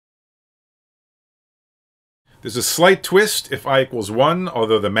 There's a slight twist if I equals 1,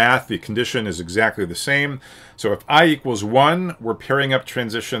 although the condition is exactly the same. So if I equals 1, we're pairing up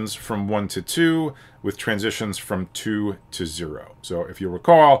transitions from 1 to 2 with transitions from 2 to 0. So if you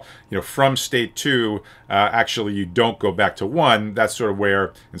recall, from state 2, actually you don't go back to 1. That's sort of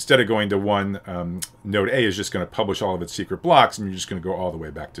where, instead of going to 1, node A is just going to publish all of its secret blocks, and you're just going to go all the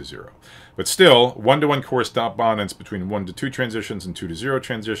way back to 0. But still, one-to-one correspondence between 1 to 2 transitions and 2 to 0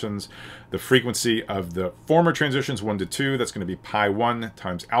 transitions. The frequency of the former transitions, 1 to 2, that's going to be pi 1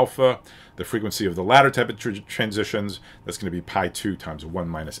 times alpha. The frequency of the latter type of transitions, that's going to be pi 2 times 1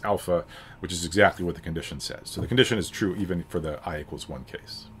 minus alpha, which is exactly what the condition says. So the condition is true even for the I equals 1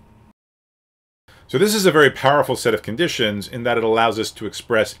 case. So this is a very powerful set of conditions in that it allows us to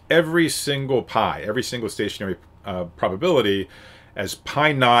express every single stationary probability as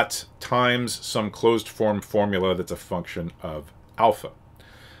pi naught times some closed form formula that's a function of alpha.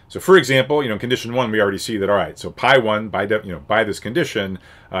 So for example, in condition 1, we already see that, all right, so pi 1 by this condition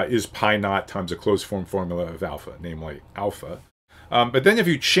is pi naught times a closed form formula of alpha, namely alpha. But then if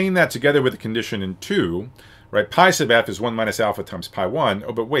you chain that together with the condition in 2, right, pi sub f is 1 minus alpha times pi 1.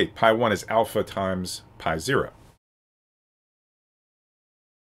 Oh, but wait, pi 1 is alpha times pi 0.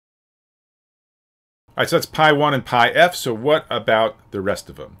 All right, so that's pi 1 and pi f. So what about the rest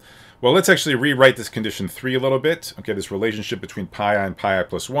of them? Well, let's actually rewrite this condition 3 a little bit. Okay, this relationship between pi I and pi I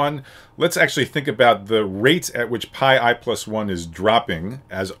plus 1. Let's actually think about the rates at which pi I plus 1 is dropping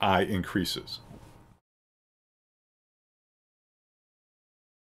as I increases.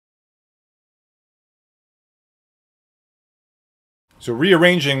 So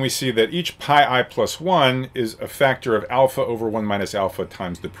rearranging, we see that each pi I plus 1 is a factor of alpha over 1 minus alpha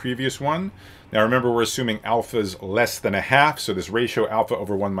times the previous one. Now remember, we're assuming alpha is less than a half, so this ratio alpha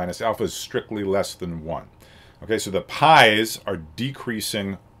over 1 minus alpha is strictly less than 1. Okay, so the pi's are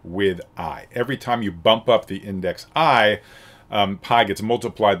decreasing with I. Every time you bump up the index I, pi gets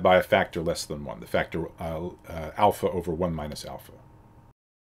multiplied by a factor less than 1, the factor alpha over 1 minus alpha.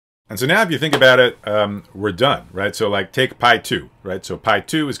 And so now if you think about it, we're done, right? So like take pi 2, right? So pi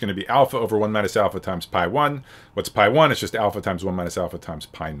 2 is going to be alpha over 1 minus alpha times pi 1. What's pi 1? It's just alpha times 1 minus alpha times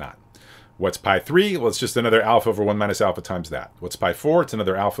pi naught. What's pi 3? Well, it's just another alpha over 1 minus alpha times that. What's pi 4? It's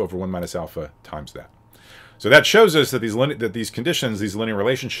another alpha over 1 minus alpha times that. So that shows us that these conditions, these linear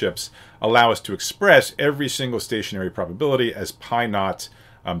relationships, allow us to express every single stationary probability as pi naught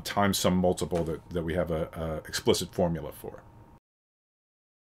times some multiple that we have a explicit formula for.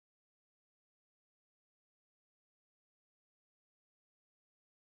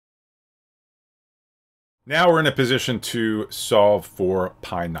 Now we're in a position to solve for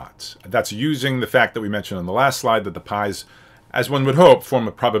pi naught. That's using the fact that we mentioned on the last slide that the pi's, as one would hope, form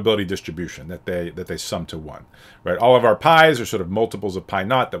a probability distribution, that they sum to 1. Right? All of our pi's are sort of multiples of pi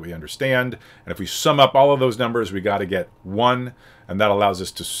naught that we understand, and if we sum up all of those numbers, we got to get 1, and that allows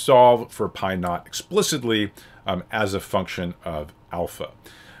us to solve for pi naught explicitly as a function of alpha.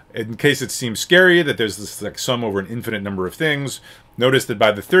 In case it seems scary that there's this like sum over an infinite number of things, notice that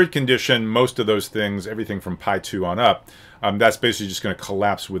by the third condition, most of those things, everything from pi 2 on up, that's basically just going to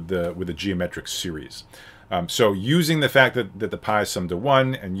collapse with the geometric series. So using the fact that the pi's sum to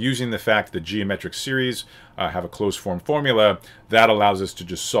 1 and using the fact that geometric series have a closed form formula, that allows us to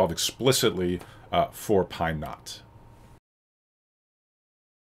just solve explicitly for pi naught.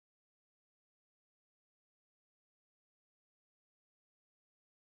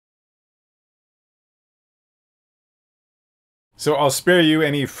 So I'll spare you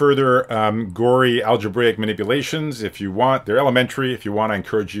any further gory algebraic manipulations if you want. They're elementary. If you want, I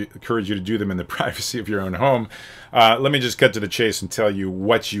encourage you to do them in the privacy of your own home. Let me just cut to the chase and tell you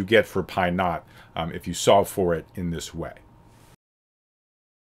what you get for pi naught if you solve for it in this way.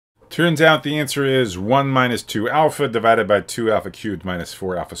 Turns out the answer is 1 minus 2 alpha divided by 2 alpha cubed minus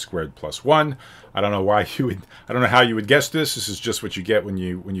 4 alpha squared plus 1. I don't know how you would guess this. This is just what you get when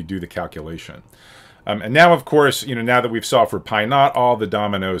you do the calculation. And now, of course, now that we've solved for pi naught, all the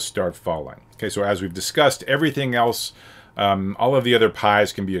dominoes start falling. Okay, so as we've discussed, everything else, all of the other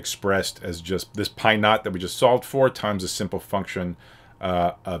pi's can be expressed as just this pi naught that we just solved for times a simple function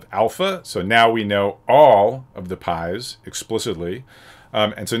of alpha. So now we know all of the pi's explicitly.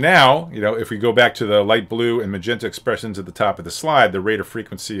 And so now, if we go back to the light blue and magenta expressions at the top of the slide, the rate of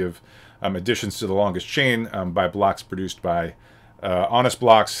frequency of additions to the longest chain by blocks produced by honest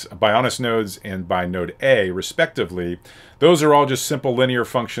blocks, by honest nodes, and by node A, respectively, those are all just simple linear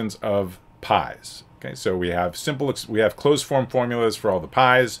functions of pi's. Okay, so we have closed form formulas for all the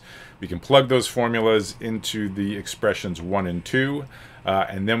pi's. We can plug those formulas into the expressions 1 and 2,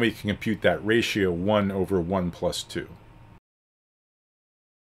 and then we can compute that ratio 1 over 1 plus 2.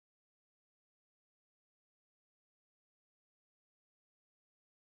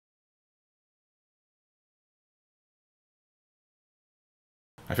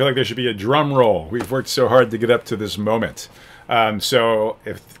 I feel like there should be a drum roll. We've worked so hard to get up to this moment. So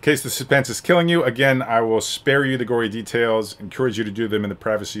in case the suspense is killing you, again, I will spare you the gory details, encourage you to do them in the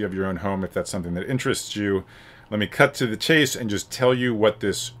privacy of your own home if that's something that interests you. Let me cut to the chase and just tell you what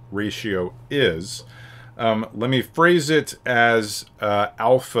this ratio is. Let me phrase it as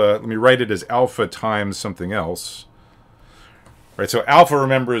alpha. Let me write it as alpha times something else. Right, so alpha,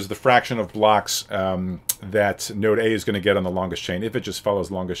 remember, is the fraction of blocks that node A is going to get on the longest chain if it just follows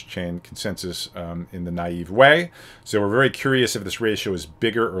longest chain consensus in the naive way. So we're very curious if this ratio is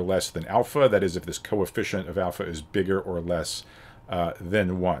bigger or less than alpha. That is, if this coefficient of alpha is bigger or less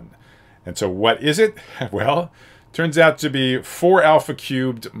than 1. And so what is it? Well, turns out to be 4 alpha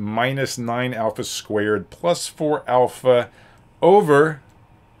cubed minus 9 alpha squared plus 4 alpha over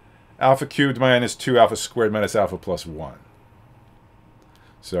alpha cubed minus 2 alpha squared minus alpha plus 1.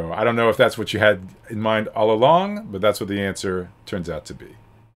 So I don't know if that's what you had in mind all along, but that's what the answer turns out to be.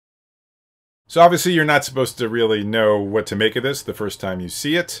 So obviously you're not supposed to really know what to make of this the first time you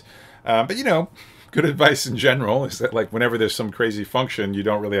see it. But good advice in general is that, like, whenever there's some crazy function you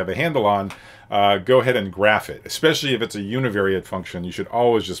don't really have a handle on, go ahead and graph it. Especially if it's a univariate function, you should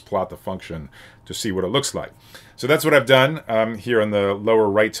always just plot the function to see what it looks like. So that's what I've done here on the lower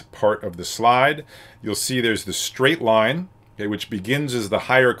right part of the slide. You'll see there's the straight line, which begins as the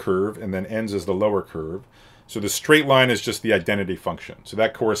higher curve and then ends as the lower curve. So the straight line is just the identity function. So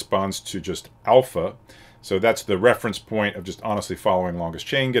that corresponds to just alpha. So that's the reference point of just honestly following longest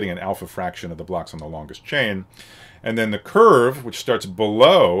chain, getting an alpha fraction of the blocks on the longest chain. And then the curve, which starts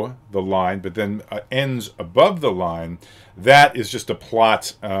below the line but then ends above the line, that is just a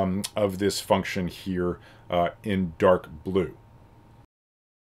plot of this function here in dark blue.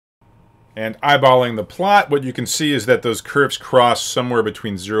 And eyeballing the plot, what you can see is that those curves cross somewhere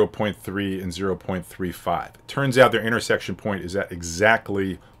between 0.3 and 0.35. It turns out their intersection point is at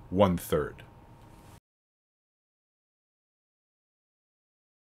exactly 1/3.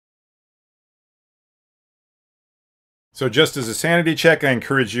 So just as a sanity check, I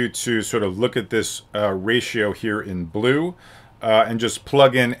encourage you to sort of look at this ratio here in blue and just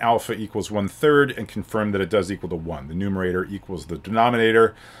plug in alpha equals 1/3 and confirm that it does equal to 1. The numerator equals the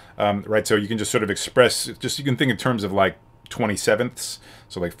denominator. Right, so you can just sort of express, you can think in terms of like 27ths.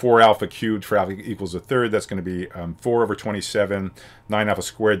 So like 4 alpha cubed for alpha equals 1/3, that's going to be 4 over 27. 9 alpha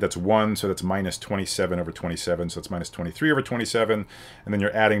squared, that's 1, so that's minus 27 over 27, so it's minus 23 over 27. And then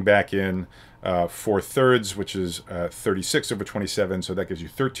you're adding back in 4/3, which is 36 over 27, so that gives you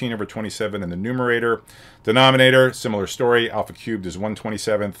 13 over 27 in the numerator. Denominator, similar story, alpha cubed is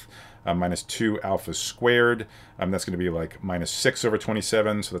 1/27. Minus 2 alpha squared. That's going to be like minus 6 over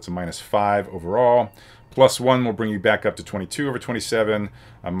 27, so that's a minus 5 overall. Plus 1 will bring you back up to 22 over 27.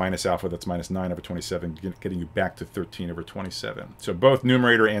 Minus alpha, that's minus 9 over 27, getting you back to 13 over 27. So both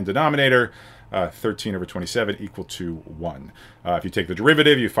numerator and denominator, 13 over 27 equal to 1. If you take the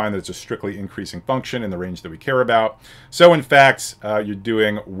derivative, you find that it's a strictly increasing function in the range that we care about. So in fact, you're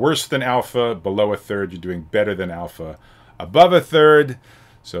doing worse than alpha below 1/3. You're doing better than alpha above 1/3.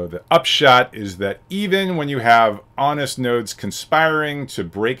 So the upshot is that even when you have honest nodes conspiring to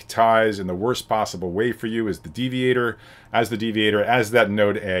break ties in the worst possible way for you as the deviator, as that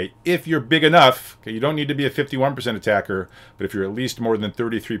node A, if you're big enough, okay, you don't need to be a 51% attacker, but if you're at least more than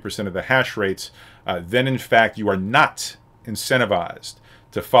 33% of the hash rates, then in fact you are not incentivized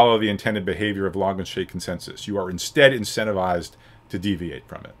to follow the intended behavior of longest chain consensus. You are instead incentivized to deviate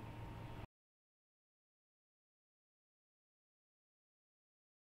from it.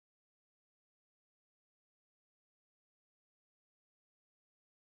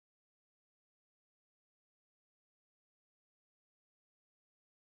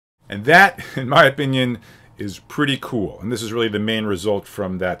 And that, in my opinion, is pretty cool. And this is really the main result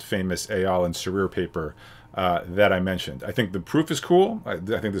from that famous Eyal and Sarir paper that I mentioned. I think the proof is cool. I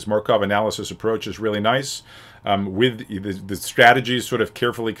think this Markov analysis approach is really nice, with the strategies sort of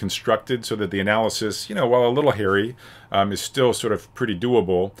carefully constructed so that the analysis, while a little hairy, is still sort of pretty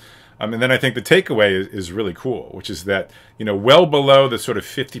doable. And then I think the takeaway is really cool, which is that, well below the sort of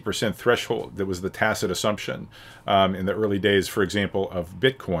 50% threshold that was the tacit assumption in the early days, for example, of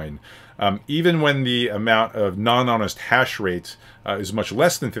Bitcoin, even when the amount of non-honest hash rate is much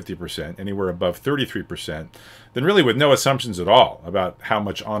less than 50%, anywhere above 33%, then really with no assumptions at all about how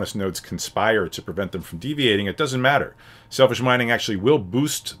much honest nodes conspire to prevent them from deviating, it doesn't matter. Selfish mining actually will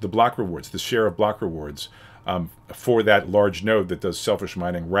boost the block rewards, the share of block rewards, for that large node that does selfish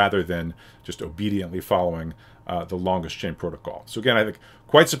mining rather than just obediently following the longest chain protocol. So again, I think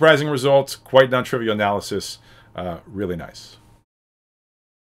quite surprising results, quite non-trivial analysis, really nice.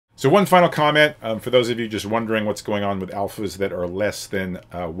 So one final comment for those of you just wondering what's going on with alphas that are less than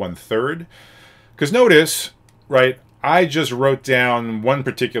 1/3. Because notice, right, I just wrote down one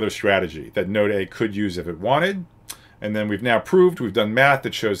particular strategy that node A could use if it wanted. And then we've now proved, we've done math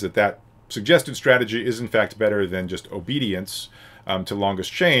that shows that that suggested strategy is in fact better than just obedience to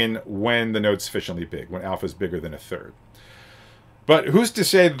longest chain when the node's sufficiently big, when alpha is bigger than 1/3. But who's to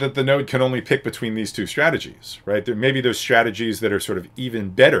say that the node can only pick between these two strategies, right? Maybe there's strategies that are sort of even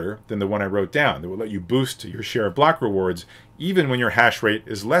better than the one I wrote down that will let you boost your share of block rewards even when your hash rate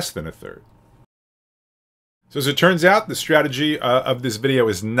is less than 1/3. So as it turns out, the strategy of this video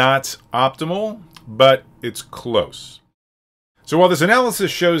is not optimal, but it's close. So while this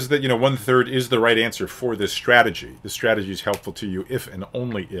analysis shows that 1/3 is the right answer for this strategy is helpful to you if and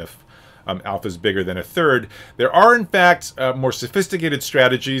only if alpha is bigger than 1/3. There are in fact more sophisticated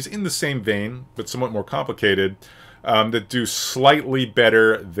strategies in the same vein, but somewhat more complicated, that do slightly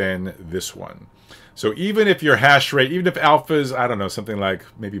better than this one. So even if your hash rate, even if alpha is, I don't know, something like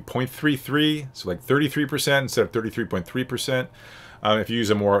maybe 0.33, so like 33% instead of 33.3%, if you use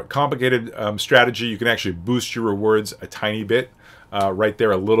a more complicated strategy, you can actually boost your rewards a tiny bit, right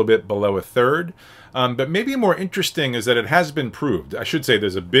there a little bit below 1/3. But maybe more interesting is that it has been proved. I should say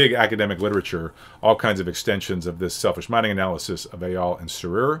there's a big academic literature, all kinds of extensions of this selfish mining analysis of Eyal and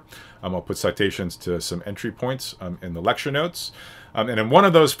Sarir. I'll put citations to some entry points in the lecture notes. And in one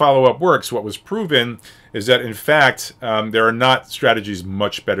of those follow-up works, what was proven is that, in fact, there are not strategies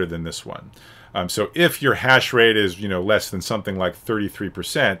much better than this one. So if your hash rate is, less than something like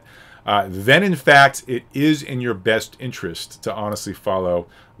 33%, then in fact it is in your best interest to honestly follow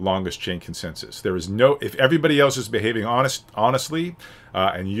longest chain consensus. There is no, if everybody else is behaving honestly,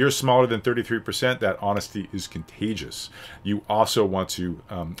 and you're smaller than 33%, that honesty is contagious. You also want to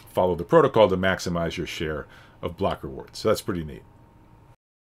follow the protocol to maximize your share of block rewards. So that's pretty neat.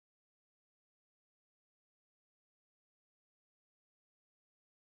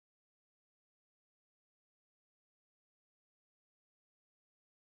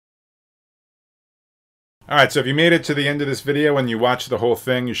 All right, so if you made it to the end of this video and you watched the whole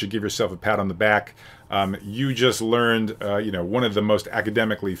thing, you should give yourself a pat on the back. You just learned, one of the most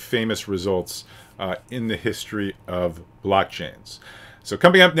academically famous results in the history of blockchains. So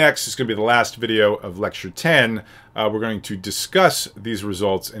coming up next is going to be the last video of Lecture 10. We're going to discuss these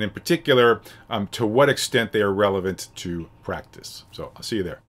results and in particular, to what extent they are relevant to practice. So I'll see you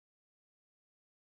there.